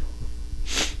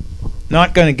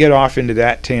going to get off into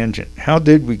that tangent. How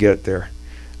did we get there?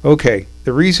 Okay,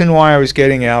 the reason why I was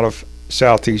getting out of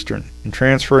Southeastern and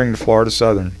transferring to Florida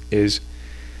Southern is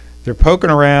they're poking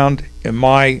around in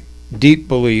my deep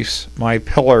beliefs, my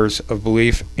pillars of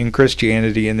belief in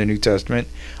Christianity in the New Testament.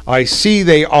 I see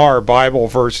they are Bible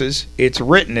verses. It's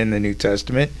written in the New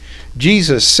Testament.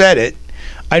 Jesus said it.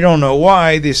 I don't know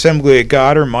why the Assembly of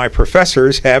God or my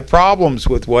professors have problems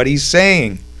with what he's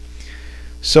saying.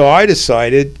 So I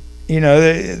decided,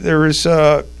 there was,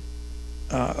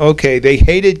 okay, they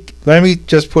hated, let me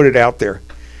just put it out there.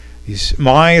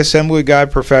 My Assembly of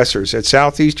God professors at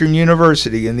Southeastern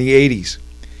University in the 80s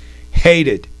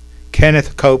hated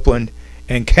Kenneth Copeland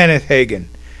and Kenneth Hagin.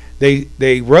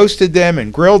 They roasted them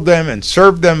and grilled them and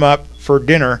served them up for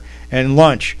dinner and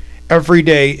lunch every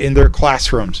day in their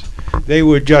classrooms. They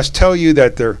would just tell you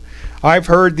that I've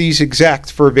heard these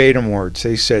exact verbatim words.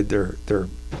 They said they're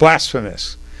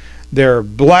blasphemous. They're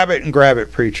blab it and grab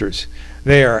it preachers.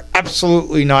 They are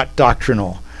absolutely not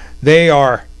doctrinal. They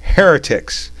are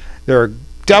heretics. They're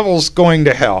devils going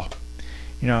to hell.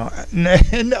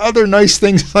 And other nice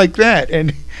things like that.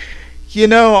 And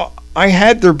I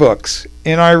had their books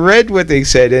and I read what they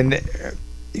said, and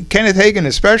Kenneth Hagin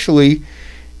especially,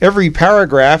 every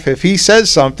paragraph, if he says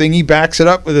something, he backs it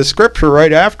up with a scripture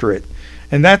right after it.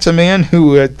 And that's a man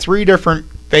who had 3 different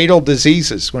fatal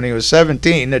diseases when he was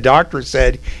 17. The doctor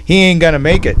said he ain't going to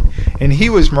make it. And he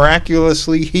was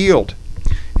miraculously healed.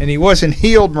 And he wasn't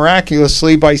healed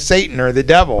miraculously by Satan or the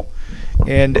devil.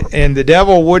 And the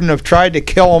devil wouldn't have tried to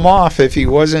kill him off if he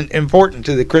wasn't important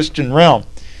to the Christian realm.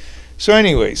 So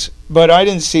anyways, but I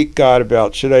didn't seek God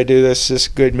about, should I do this? This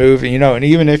is a good move. And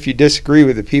even if you disagree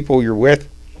with the people you're with,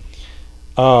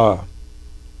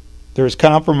 there's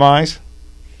compromise.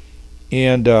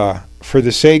 And for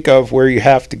the sake of where you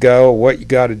have to go, what you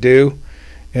got to do,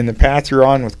 and the path you're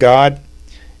on with God,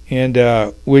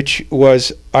 and which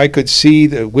was, I could see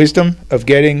the wisdom of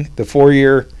getting the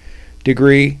 4-year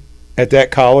degree at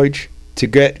that college to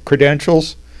get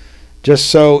credentials, just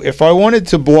so if I wanted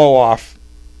to blow off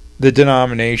the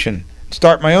denomination,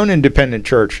 start my own independent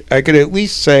church, I could at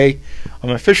least say, I'm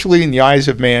officially in the eyes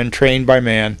of man, trained by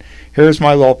man. Here's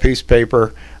my little piece of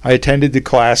paper. I attended the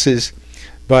classes,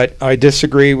 but I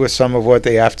disagree with some of what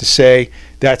they have to say.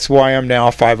 That's why I'm now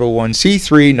a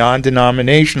 501c3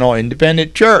 non-denominational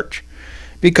independent church,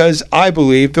 because I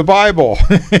believe the Bible.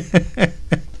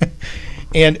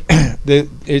 And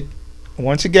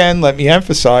once again, let me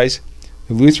emphasize,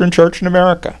 the Lutheran Church in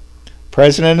America,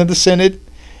 president of the synod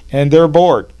and their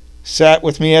board sat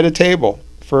with me at a table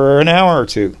for an hour or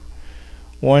two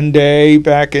one day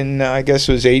back in, I guess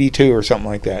it was 82 or something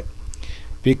like that,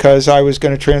 because I was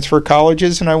going to transfer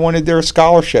colleges and I wanted their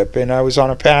scholarship, and I was on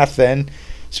a path then,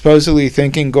 supposedly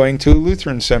thinking going to a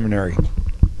Lutheran seminary.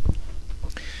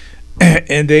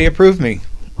 And they approved me.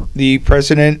 The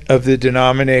president of the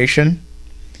denomination,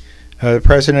 the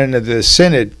president of the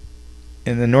synod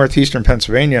in the northeastern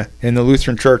Pennsylvania in the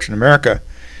Lutheran Church in America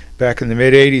back in the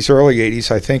mid-'80s, early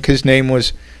 80s, I think his name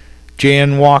was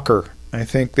Jan Walker. I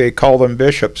think they call them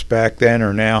bishops back then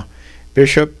or now.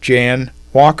 Bishop Jan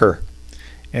Walker.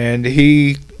 And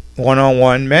he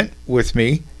one-on-one met with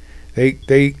me.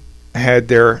 They had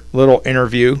their little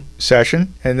interview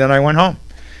session, and then I went home.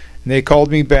 And they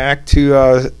called me back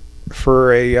to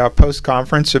for a post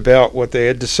conference about what they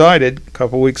had decided a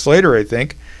couple weeks later, I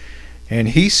think. And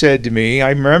he said to me, I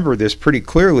remember this pretty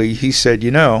clearly, he said,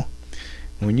 you know,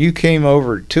 when you came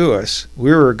over to us,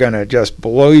 we were going to just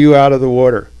blow you out of the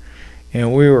water.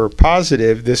 And we were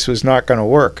positive this was not going to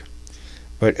work.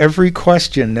 But every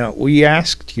question that we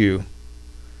asked you,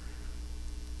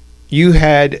 you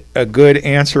had a good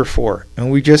answer for.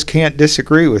 And we just can't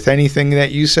disagree with anything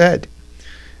that you said.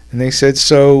 And they said,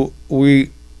 so we're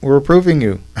approving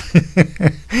you.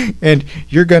 And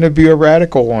you're going to be a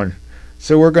radical one.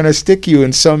 So we're going to stick you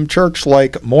in some church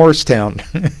like Morristown,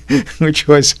 which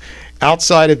was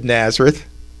outside of Nazareth,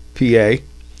 PA,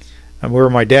 where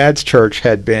my dad's church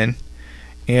had been.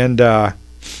 And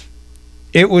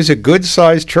it was a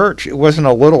good-sized church. It wasn't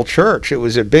a little church. It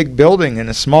was a big building in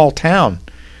a small town.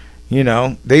 You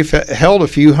know, they held a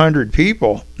few hundred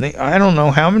people. I don't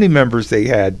know how many members they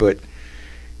had, but,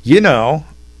 you know,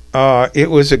 it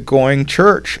was a going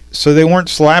church. So they weren't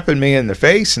slapping me in the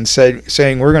face and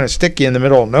saying, we're going to stick you in the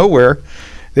middle of nowhere.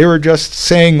 They were just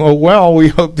saying, oh, well, we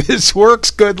hope this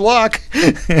works. Good luck.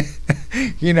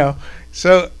 You know,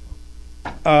 so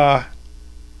I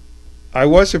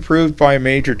was approved by a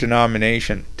major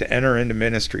denomination to enter into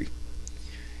ministry.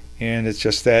 And it's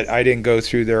just that I didn't go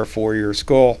through their 4-year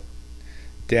school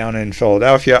down in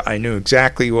Philadelphia. I knew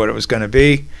exactly what it was going to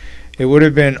be. It would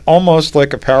have been almost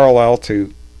like a parallel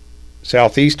to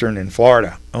Southeastern in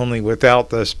Florida, only without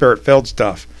the Spirit-filled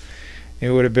stuff. It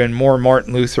would have been more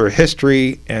Martin Luther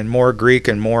history and more Greek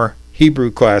and more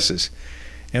Hebrew classes.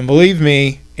 And believe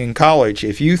me, in college,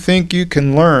 if you think you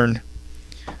can learn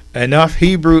enough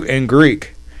Hebrew and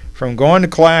Greek from going to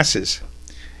classes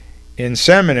in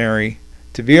seminary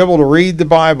to be able to read the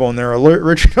Bible in their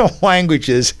original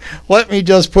languages, let me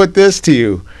just put this to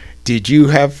you. Did you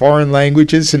have foreign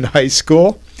languages in high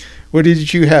school? What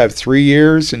did you have, 3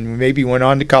 years, and maybe went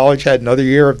on to college, had another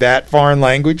year of that foreign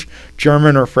language,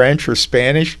 German or French or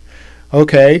Spanish?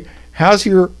 Okay, how's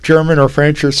your German or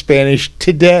French or Spanish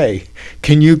today?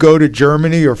 Can you go to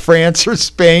Germany or France or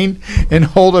Spain and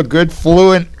hold a good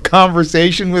fluent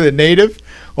conversation with a native?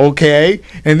 Okay,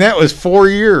 and that was 4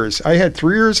 years. I had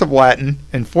 3 years of Latin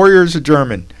and 4 years of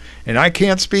German, and I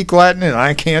can't speak Latin and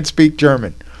I can't speak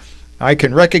German. I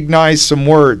can recognize some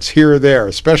words here or there,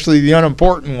 especially the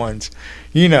unimportant ones.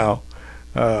 You know,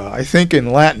 I think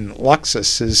in Latin,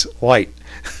 Luxus is light.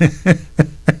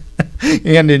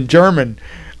 And in German,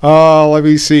 let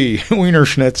me see, Wiener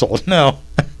Schnitzel. No,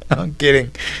 I'm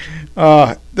kidding.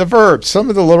 The verbs, some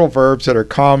of the little verbs that are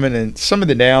common and some of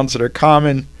the nouns that are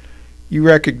common, you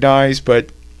recognize,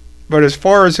 but as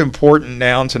far as important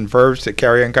nouns and verbs that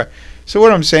carry on. So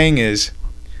what I'm saying is,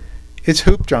 it's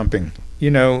hoop jumping. You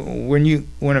know,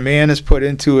 when a man is put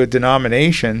into a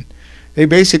denomination, they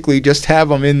basically just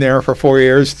have him in there for 4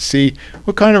 years to see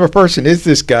what kind of a person is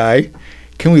this guy.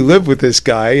 Can we live with this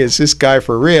guy? Is this guy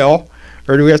for real?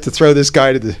 Or do we have to throw this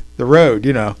guy to the road,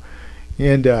 you know?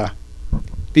 And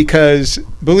because,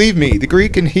 believe me, the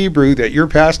Greek and Hebrew that your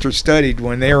pastor studied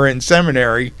when they were in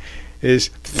seminary is,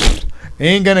 they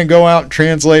ain't going to go out and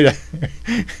translate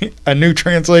a new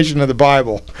translation of the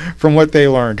Bible from what they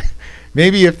learned.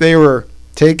 Maybe if they were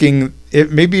taking it,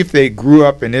 maybe if they grew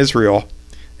up in Israel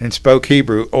and spoke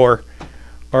Hebrew or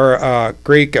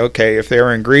Greek, okay, if they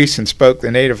were in Greece and spoke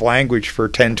the native language for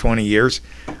 10, 20 years,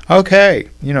 okay,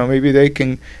 you know, maybe they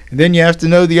can. And then you have to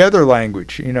know the other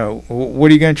language. You know, what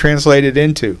are you going to translate it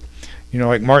into? You know,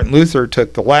 like Martin Luther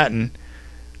took the Latin,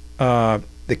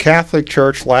 the Catholic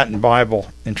Church Latin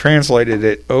Bible, and translated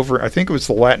it over, I think it was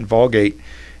the Latin Vulgate,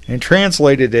 and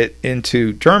translated it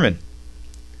into German,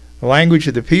 the language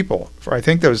of the people. I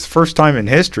think that was the first time in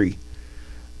history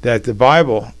that the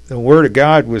Bible, the Word of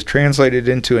God, was translated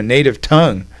into a native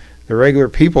tongue the regular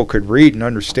people could read and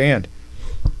understand.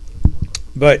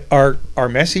 But our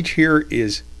message here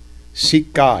is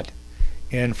seek God.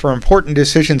 And for important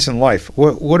decisions in life,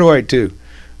 what do I do?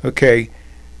 Okay,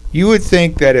 you would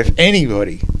think that if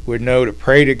anybody would know to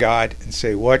pray to God and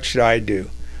say, what should I do?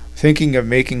 Thinking of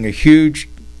making a huge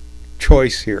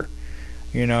choice here.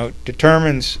 You know,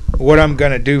 determines what I'm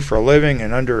going to do for a living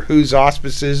and under whose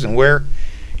auspices and where.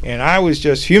 And I was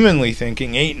just humanly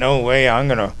thinking, ain't no way I'm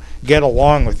going to get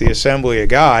along with the Assembly of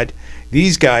God.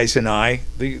 These guys and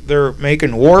they're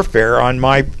making warfare on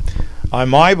my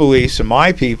beliefs and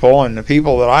my people and the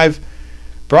people that I've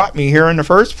brought me here in the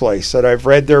first place, that I've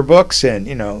read their books in.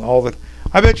 You know,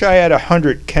 I bet you I had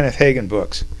 100 Kenneth Hagin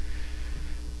books.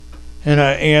 And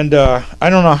I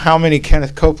don't know how many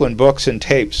Kenneth Copeland books and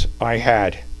tapes I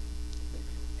had.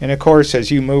 And of course,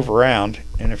 as you move around,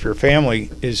 and if your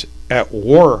family is at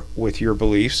war with your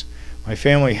beliefs, my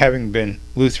family having been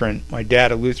Lutheran, my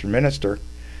dad a Lutheran minister,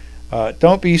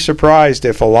 don't be surprised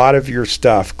if a lot of your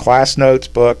stuff, class notes,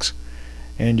 books,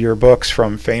 and your books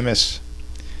from famous,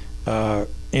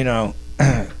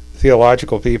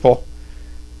 theological people,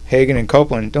 Hagen and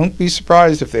Copeland, don't be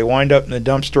surprised if they wind up in the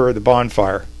dumpster or the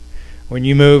bonfire when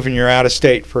you move and you're out of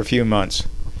state for a few months.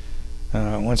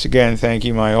 Once again, thank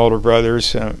you, my older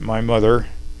brothers, my mother,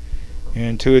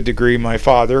 and to a degree my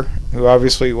father, who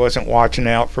obviously wasn't watching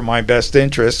out for my best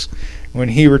interests when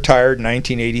he retired in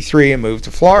 1983 and moved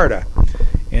to Florida.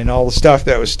 And all the stuff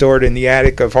that was stored in the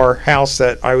attic of our house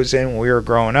that I was in when we were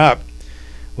growing up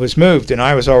was moved. And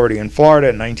I was already in Florida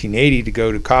in 1980 to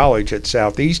go to college at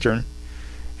Southeastern.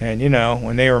 And,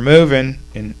 when they were moving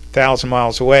 1,000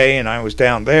 miles away and I was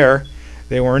down there,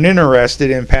 they weren't interested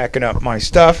in packing up my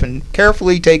stuff and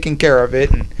carefully taking care of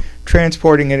it and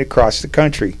transporting it across the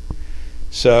country.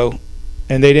 So,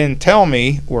 and they didn't tell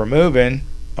me, we're moving,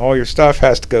 all your stuff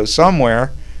has to go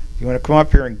somewhere. You want to come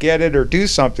up here and get it or do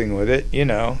something with it,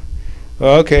 Well,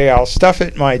 okay, I'll stuff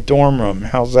it in my dorm room.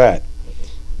 How's that?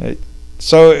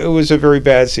 So it was a very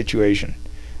bad situation.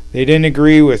 They didn't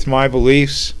agree with my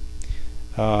beliefs.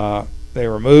 They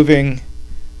were moving.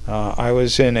 I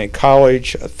was in a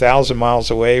college 1,000 miles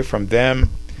away from them.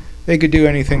 They could do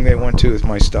anything they want to with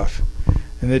my stuff.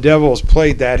 And the devil has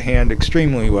played that hand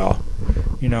extremely well.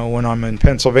 When I'm in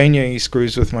Pennsylvania, he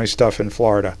screws with my stuff in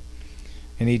Florida.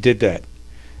 And he did that.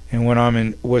 And when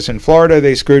I was in Florida,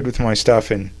 they screwed with my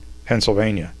stuff in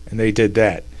Pennsylvania. And they did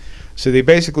that. So they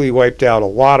basically wiped out a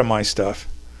lot of my stuff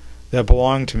that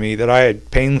belonged to me that I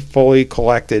had painfully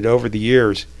collected over the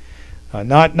years.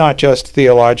 Not just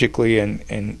theologically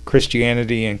and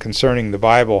Christianity and concerning the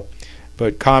Bible,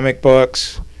 but comic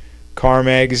books, car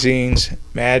magazines,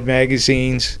 Mad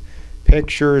magazines,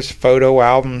 pictures, photo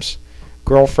albums,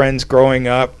 girlfriends growing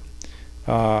up,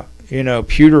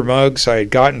 pewter mugs I had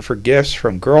gotten for gifts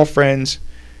from girlfriends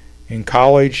in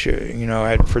college,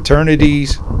 at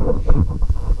fraternities,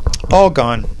 all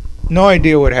gone. No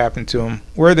idea what happened to them,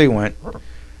 where they went.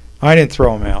 I didn't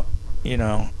throw them out,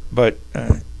 but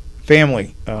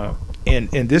family, and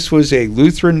this was a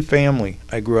Lutheran family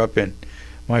I grew up in.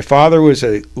 My father was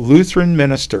a Lutheran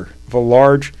minister of a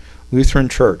large Lutheran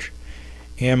church.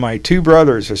 And my two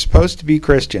brothers are supposed to be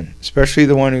Christian, especially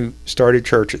the one who started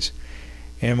churches.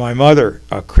 And my mother,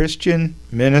 a Christian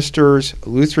minister's,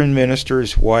 Lutheran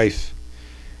minister's wife.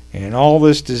 And all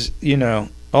this is,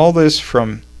 all this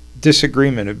from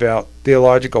disagreement about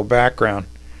theological background,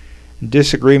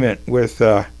 disagreement with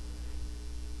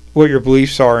what your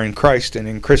beliefs are in Christ and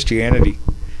in Christianity.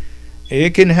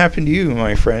 It can happen to you,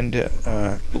 my friend,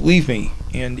 believe me.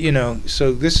 And,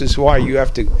 so this is why you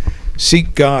have to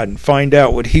seek God and find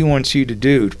out what He wants you to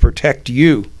do to protect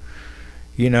you.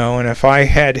 And if I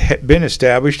had been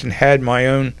established and had my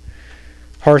own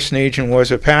parsonage and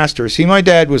was a pastor, see, my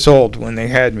dad was old when they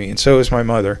had me, and so was my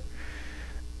mother.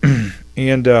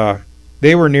 And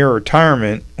they were near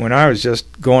retirement when I was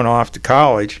just going off to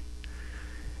college.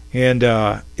 And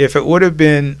if it would have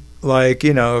been like,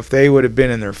 if they would have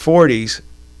been in their 40s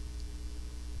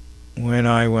when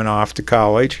I went off to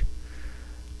college,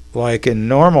 like in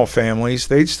normal families,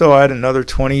 they'd still had another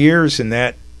 20 years in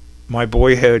that my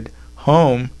boyhood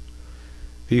home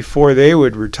before they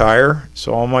would retire.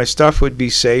 So all my stuff would be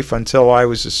safe until I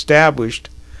was established.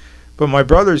 But my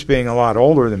brothers being a lot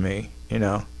older than me, they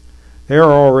were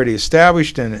already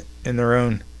established in their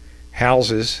own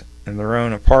houses and their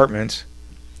own apartments.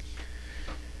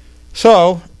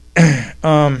 So,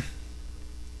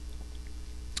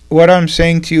 what I'm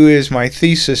saying to you is my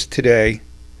thesis today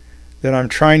that I'm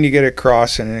trying to get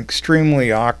across in an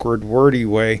extremely awkward, wordy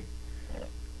way,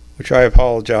 which I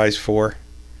apologize for.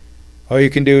 All you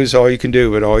can do is all you can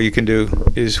do, but all you can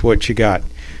do is what you got.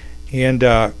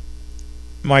 And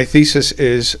my thesis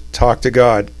is talk to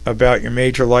God about your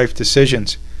major life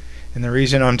decisions. And the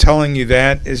reason I'm telling you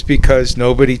that is because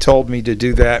nobody told me to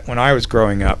do that when I was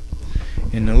growing up.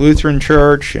 In the Lutheran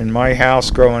church, in my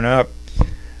house growing up,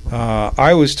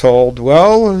 I was told,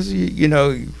 well,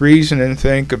 reason and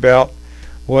think about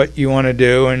what you want to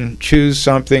do and choose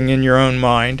something in your own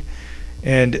mind.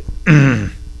 And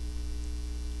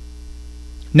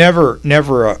never,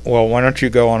 well, why don't you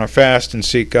go on a fast and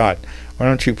seek God? Why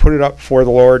don't you put it up before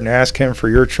the Lord and ask Him for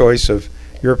your choice of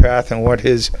your path and what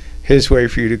His way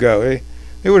for you to go?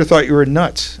 They would have thought you were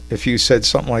nuts if you said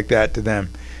something like that to them,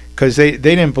 because they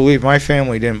didn't believe, my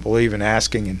family didn't believe in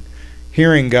asking and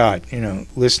hearing God,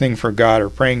 listening for God or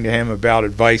praying to Him about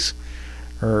advice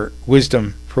or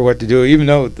wisdom for what to do, even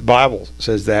though the Bible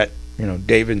says that,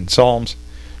 David in Psalms,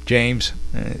 James,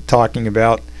 talking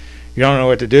about you don't know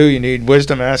what to do, you need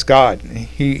wisdom, ask God.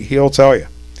 He'll tell you.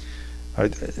 I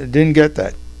didn't get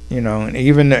that. And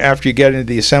even after you get into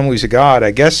the Assemblies of God,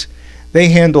 I guess they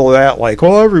handle that like,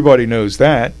 well, everybody knows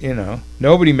that.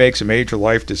 Nobody makes a major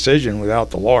life decision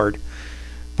without the Lord.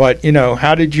 But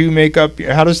how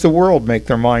does the world make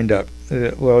their mind up?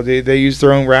 Well, they use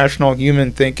their own rational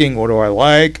human thinking. What do I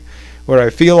like? What do I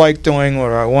feel like doing? What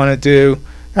do I want to do?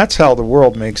 That's how the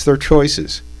world makes their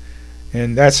choices.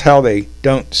 And that's how they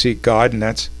don't seek God, and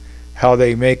that's how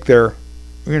they make their,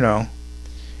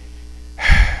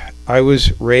 I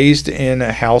was raised in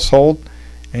a household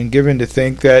and given to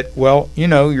think that, well,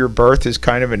 your birth is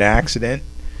kind of an accident.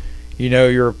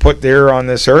 You're put there on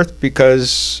this earth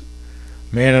because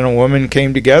man and a woman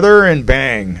came together and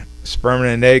bang, sperm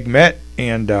and an egg met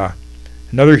and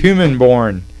another human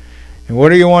born. And what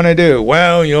do you want to do?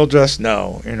 Well, you'll just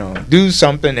know, do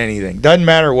something, anything. Doesn't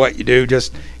matter what you do,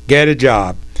 just get a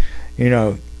job.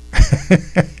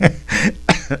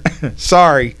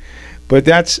 Sorry, but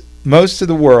that's most of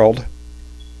the world,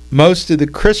 most of the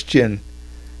Christian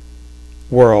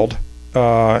world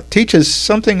teaches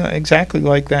something exactly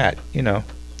like that.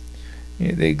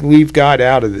 They leave God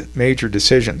out of the major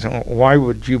decisions. Why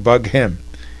would you bug him?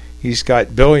 He's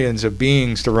got billions of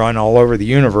beings to run all over the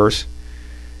universe,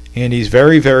 and he's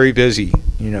very, very busy.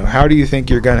 How do you think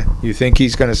you think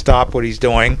he's gonna stop what he's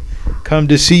doing, come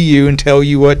to see you and tell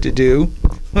you what to do?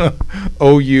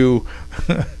 Oh, you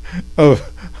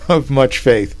of much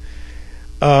faith.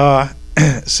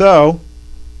 So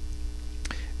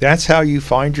that's how you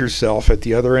find yourself at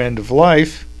the other end of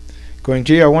life, going,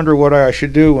 gee, I wonder what I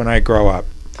should do when I grow up.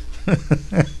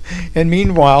 And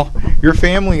meanwhile, your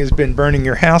family has been burning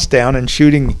your house down and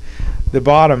shooting the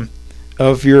bottom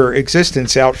of your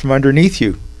existence out from underneath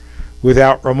you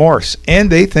without remorse. And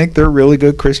they think they're really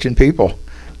good Christian people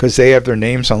because they have their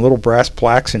names on little brass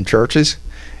plaques in churches,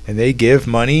 and they give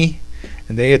money,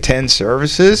 and they attend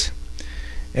services,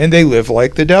 and they live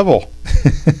like the devil.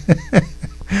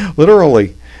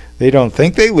 Literally. They don't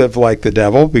think they live like the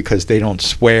devil because they don't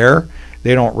swear,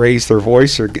 they don't raise their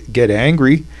voice or get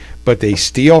angry, but they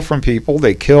steal from people,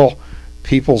 they kill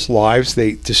people's lives,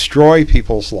 they destroy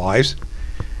people's lives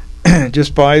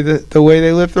just by the way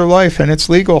they live their life, and it's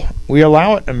legal. We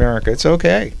allow it in America. It's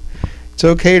okay. It's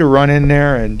okay to run in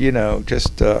there and,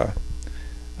 just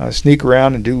sneak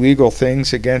around and do legal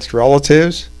things against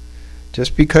relatives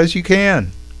just because you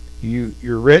can.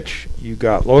 You're rich, you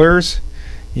got lawyers,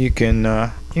 you can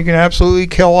absolutely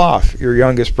kill off your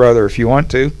youngest brother if you want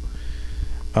to.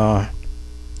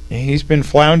 He's been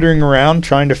floundering around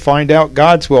trying to find out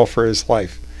God's will for his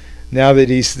life now that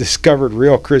he's discovered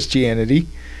real Christianity,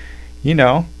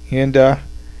 and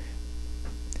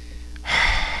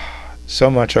so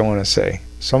much I want to say,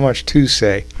 so much to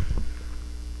say.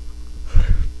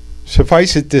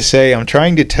 Suffice it to say, I'm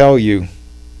trying to tell you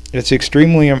it's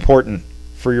extremely important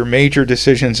for your major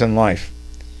decisions in life.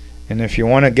 And if you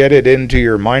want to get it into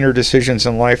your minor decisions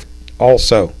in life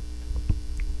also,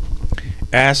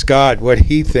 ask God what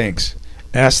he thinks.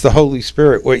 Ask the Holy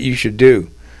Spirit what you should do.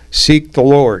 Seek the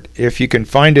Lord. If you can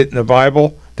find it in the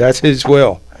Bible, that's his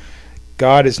will.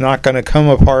 God is not going to come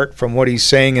apart from what he's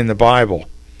saying in the Bible.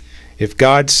 If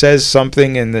God says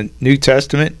something in the New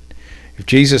Testament, if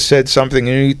Jesus said something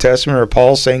in the New Testament, or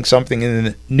Paul saying something in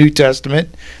the New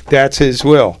Testament, that's his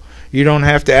will. You don't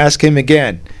have to ask him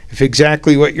again if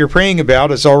exactly what you're praying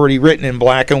about is already written in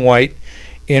black and white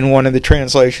in one of the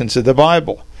translations of the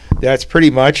Bible. That's pretty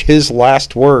much his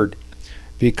last word,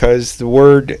 because the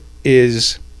word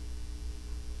is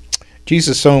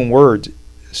Jesus' own word.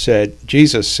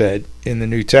 Jesus said in the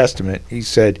New Testament, he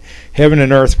said, heaven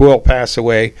and earth will pass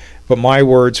away, but my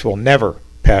words will never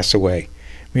pass away,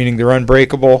 meaning they're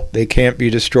unbreakable, they can't be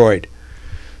destroyed.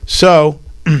 So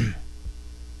you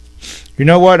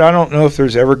know what? I don't know if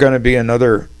there's ever going to be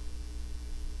another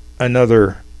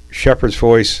Shepherd's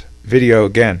Voice video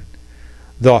again.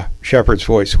 The Shepherd's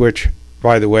Voice, which,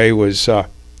 by the way, was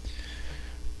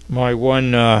my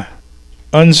one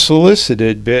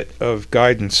unsolicited bit of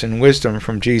guidance and wisdom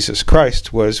from Jesus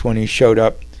Christ, was when he showed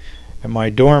up at my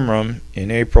dorm room in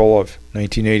April of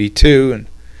 1982 and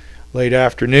late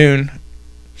afternoon,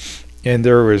 and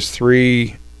there was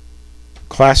 3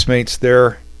 classmates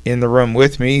there in the room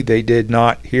with me. They did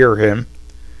not hear him,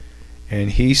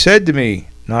 and he said to me,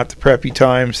 not the preppy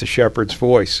times, the Shepherd's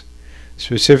Voice.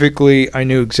 Specifically, I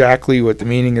knew exactly what the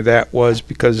meaning of that was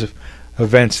because of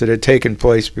events that had taken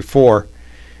place before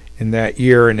in that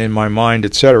year and in my mind,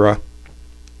 etc.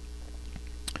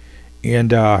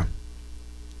 And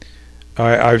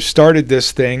I've started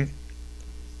this thing,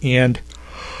 and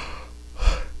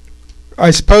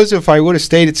I suppose if I would have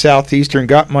stayed at Southeastern,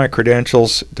 got my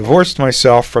credentials, divorced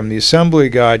myself from the Assembly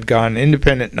of God, gone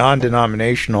independent,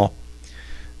 non-denominational,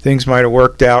 things might have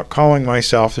worked out calling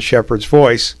myself the Shepherd's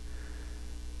Voice.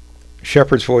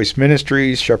 Shepherd's Voice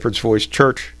Ministries, Shepherd's Voice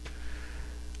Church.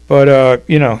 But,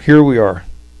 here we are.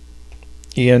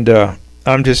 And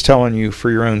I'm just telling you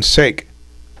for your own sake.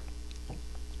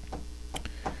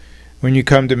 When you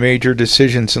come to major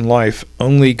decisions in life,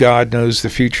 only God knows the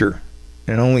future.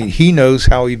 And only He knows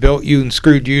how He built you and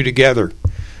screwed you together.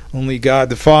 Only God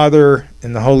the Father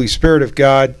and the Holy Spirit of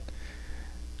God,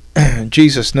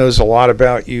 Jesus knows a lot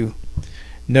about you,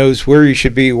 knows where you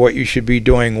should be, what you should be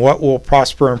doing, what will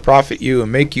prosper and profit you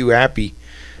and make you happy,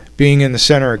 being in the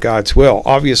center of God's will.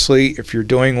 Obviously, if you're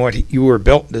doing what you were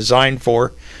built and designed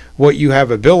for, what you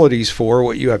have abilities for,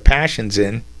 what you have passions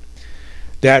in,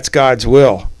 that's God's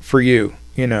will for you,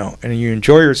 and you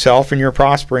enjoy yourself and you're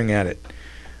prospering at it.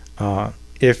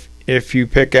 If you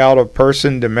pick out a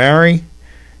person to marry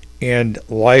and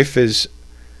life is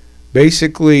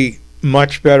basically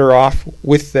much better off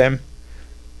with them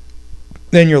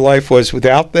than your life was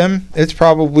without them, it's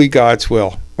probably God's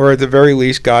will, or at the very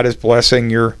least God is blessing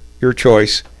your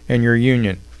choice and your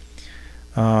union.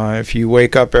 If you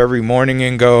wake up every morning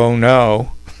and go, oh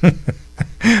no,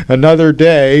 another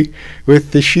day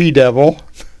with the she-devil,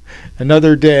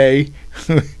 another day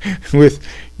with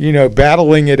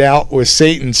battling it out with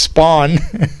Satan's spawn,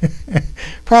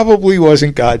 probably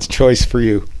wasn't God's choice for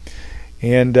you.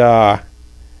 And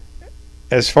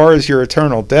as far as your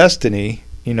eternal destiny,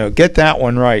 get that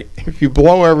one right. If you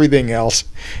blow everything else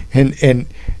and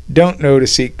don't know to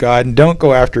seek God and don't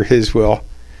go after His will,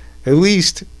 at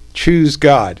least choose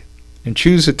God and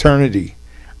choose eternity.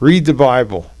 Read the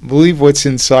Bible. Believe what's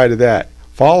inside of that.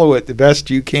 Follow it the best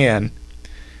you can.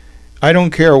 I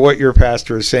don't care what your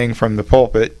pastor is saying from the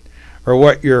pulpit, or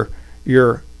what your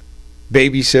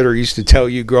babysitter used to tell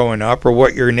you growing up, or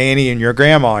what your nanny and your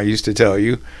grandma used to tell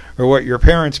you, or what your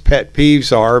parents' pet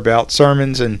peeves are about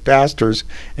sermons and pastors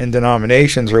and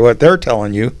denominations, or what they're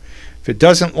telling you. If it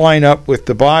doesn't line up with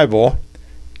the Bible,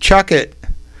 chuck it.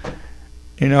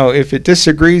 If it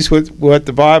disagrees with what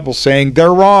the Bible's saying,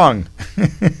 they're wrong.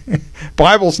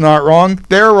 Bible's not wrong,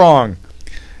 they're wrong.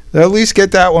 At least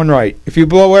get that one right. If you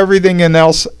blow everything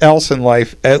else in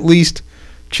life, at least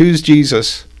choose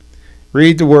Jesus.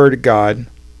 Read the Word of God.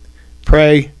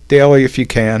 Pray daily if you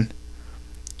can.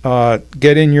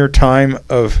 Get in your time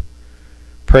of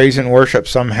praise and worship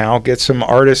somehow. Get some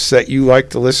artists that you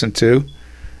like to listen to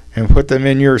and put them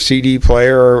in your CD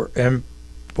player or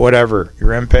whatever, your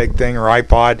MPEG thing or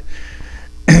iPod.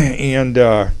 And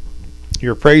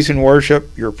your praise and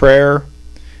worship, your prayer,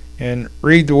 and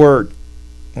read the Word.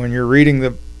 When you're reading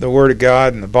the Word of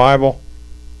God and the Bible,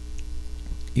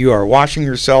 you are washing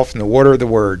yourself in the water of the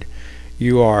Word.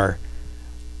 You are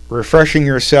refreshing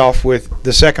yourself with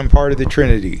the second part of the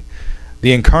Trinity,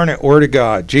 the incarnate Word of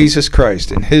God, Jesus Christ,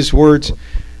 and His words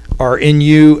are in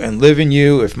you and live in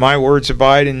you. If my words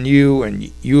abide in you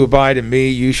and you abide in me,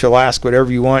 you shall ask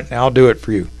whatever you want and I'll do it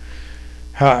for you.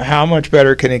 How much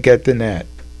better can it get than that?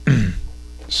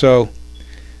 So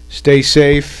stay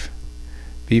safe,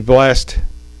 be blessed.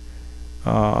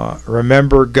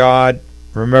 Remember God.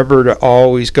 Remember to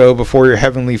always go before your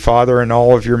Heavenly Father in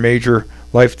all of your major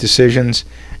life decisions,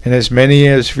 and as many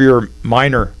as your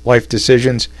minor life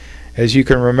decisions as you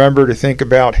can remember to think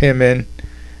about Him in.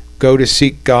 Go to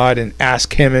seek God and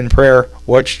ask Him in prayer,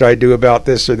 what should I do about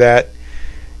this or that?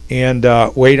 And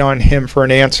wait on Him for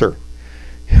an answer.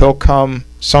 He'll come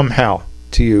somehow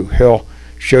to you. He'll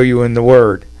show you in the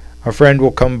Word. A friend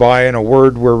will come by and a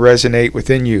word will resonate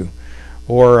within you.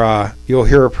 Or you'll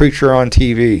hear a preacher on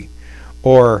TV,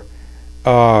 or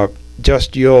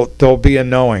there'll be a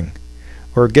knowing,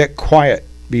 or get quiet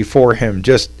before Him.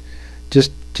 Just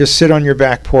sit on your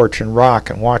back porch and rock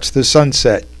and watch the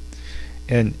sunset,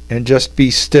 and just be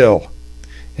still,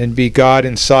 and be God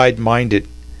inside minded,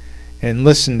 and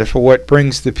listen to what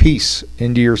brings the peace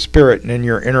into your spirit and in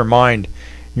your inner mind,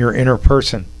 your inner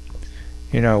person.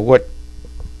 What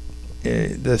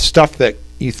the stuff that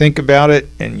you think about it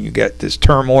and you get this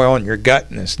turmoil in your gut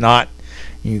and it's not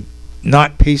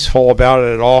peaceful about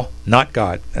it at all, not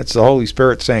God. That's the Holy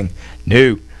Spirit saying,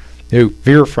 no,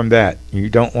 veer from that. You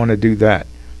don't want to do that.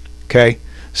 Okay?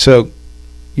 So,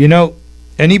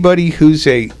 anybody who's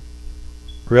a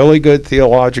really good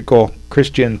theological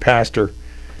Christian pastor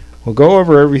will go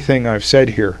over everything I've said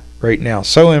here right now.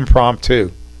 So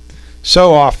impromptu,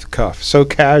 so off the cuff, so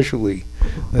casually.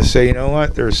 Let's say, you know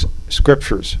what? There's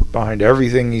scriptures behind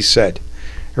everything he said.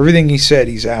 Everything he said,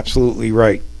 he's absolutely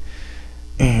right.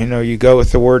 You go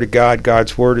with the Word of God.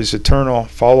 God's Word is eternal.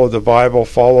 Follow the Bible.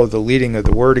 Follow the leading of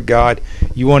the Word of God.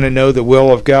 You want to know the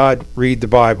will of God? Read the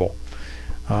Bible.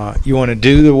 You want to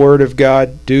do the Word of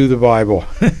God, do the Bible.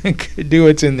 Do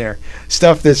what's in there.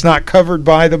 Stuff that's not covered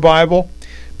by the Bible,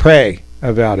 pray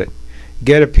about it.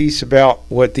 Get a piece about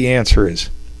what the answer is.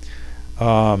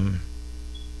 You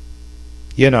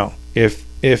know, if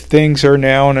things are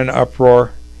now in an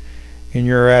uproar and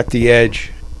you're at the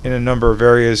edge in a number of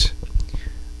areas,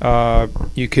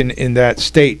 you can, in that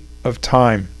state of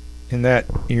time, in that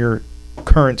your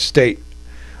current state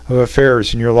of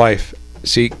affairs in your life,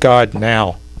 seek God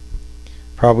now.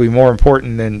 Probably more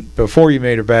important than before you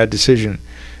made a bad decision,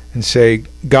 and say,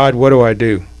 God, what do I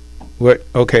do?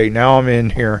 Okay, now I'm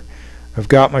in here. I've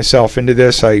got myself into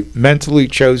this. I mentally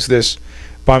chose this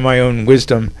by my own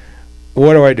wisdom.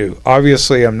 What do I do?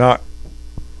 Obviously, I'm not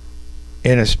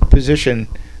in a position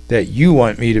that you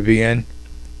want me to be in.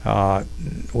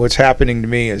 What's happening to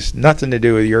me has nothing to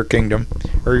do with your kingdom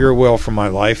or your will for my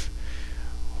life.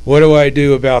 What do I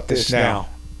do about this now?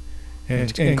 And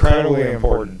it's incredibly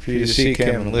important for you to seek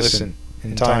Him and listen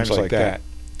in times like that.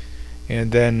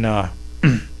 And then,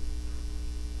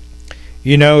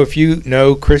 you know, if you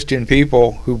know Christian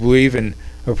people who believe in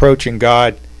approaching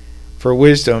God for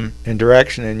wisdom and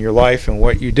direction in your life and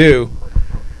what you do,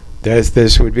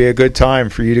 this would be a good time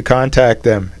for you to contact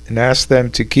them and ask them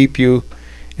to keep you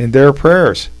in their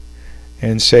prayers,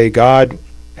 and say, God,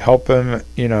 help them,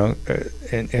 you know,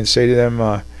 and say to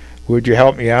them, would you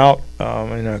help me out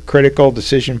in a critical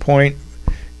decision point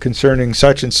concerning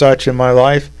such and such in my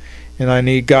life, and I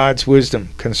need God's wisdom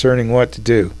concerning what to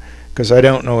do, because I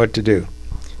don't know what to do.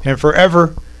 And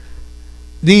forever,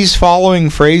 these following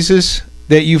phrases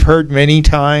that you've heard many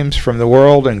times from the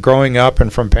world and growing up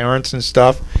and from parents and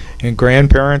stuff and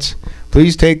grandparents,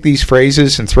 please take these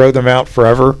phrases and throw them out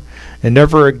forever, and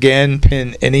never again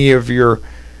pin any of your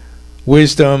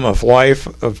wisdom of life,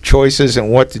 of choices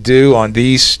and what to do on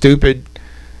these stupid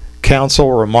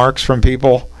counsel remarks from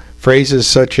people. Phrases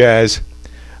such as,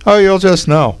 oh, you'll just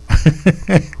know.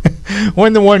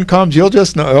 When the one comes, you'll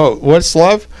just know. Oh, what's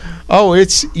love? Oh,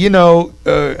 it's, you know,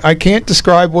 I can't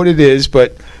describe what it is,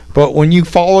 but when you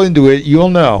fall into it, you'll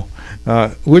know.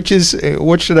 What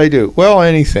should I do? Well,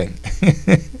 anything.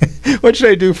 What should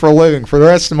I do for a living for the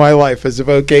rest of my life as a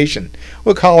vocation?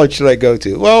 What college should I go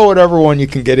to? Well, whatever one you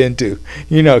can get into.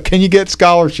 You know, can you get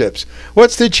scholarships?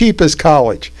 What's the cheapest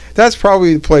college? That's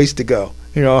probably the place to go.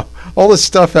 You know, all this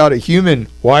stuff out of human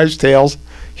wives' tales,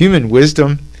 human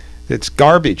wisdom, that's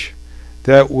garbage,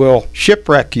 that will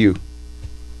shipwreck you.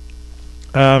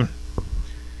 You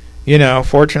know,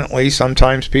 fortunately,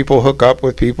 sometimes people hook up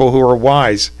with people who are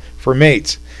wise for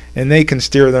mates, and they can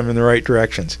steer them in the right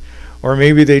directions. Or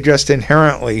maybe they just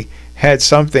inherently had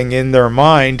something in their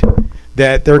mind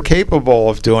that they're capable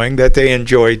of doing, that they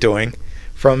enjoy doing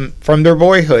from their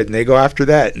boyhood, and they go after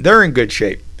that. They're in good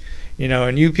shape. You know,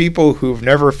 and you people who've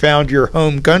never found your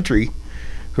home country,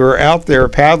 who are out there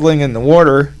paddling in the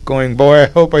water going, boy, I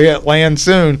hope I hit land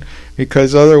soon,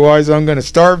 because otherwise I'm going to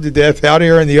starve to death out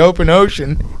here in the open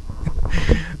ocean.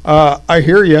 I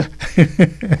hear you.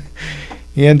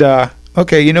 And,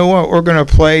 okay, you know what? We're going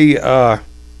to play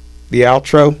the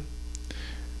outro.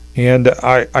 And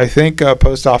I think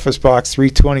Post Office Box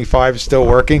 325 is still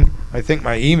working. I think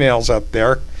my email's up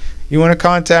there. You want to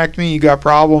contact me? You got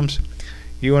problems?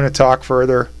 You want to talk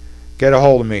further? Get a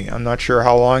hold of me. I'm not sure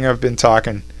how long I've been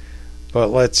talking, but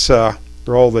let's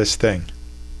roll this thing.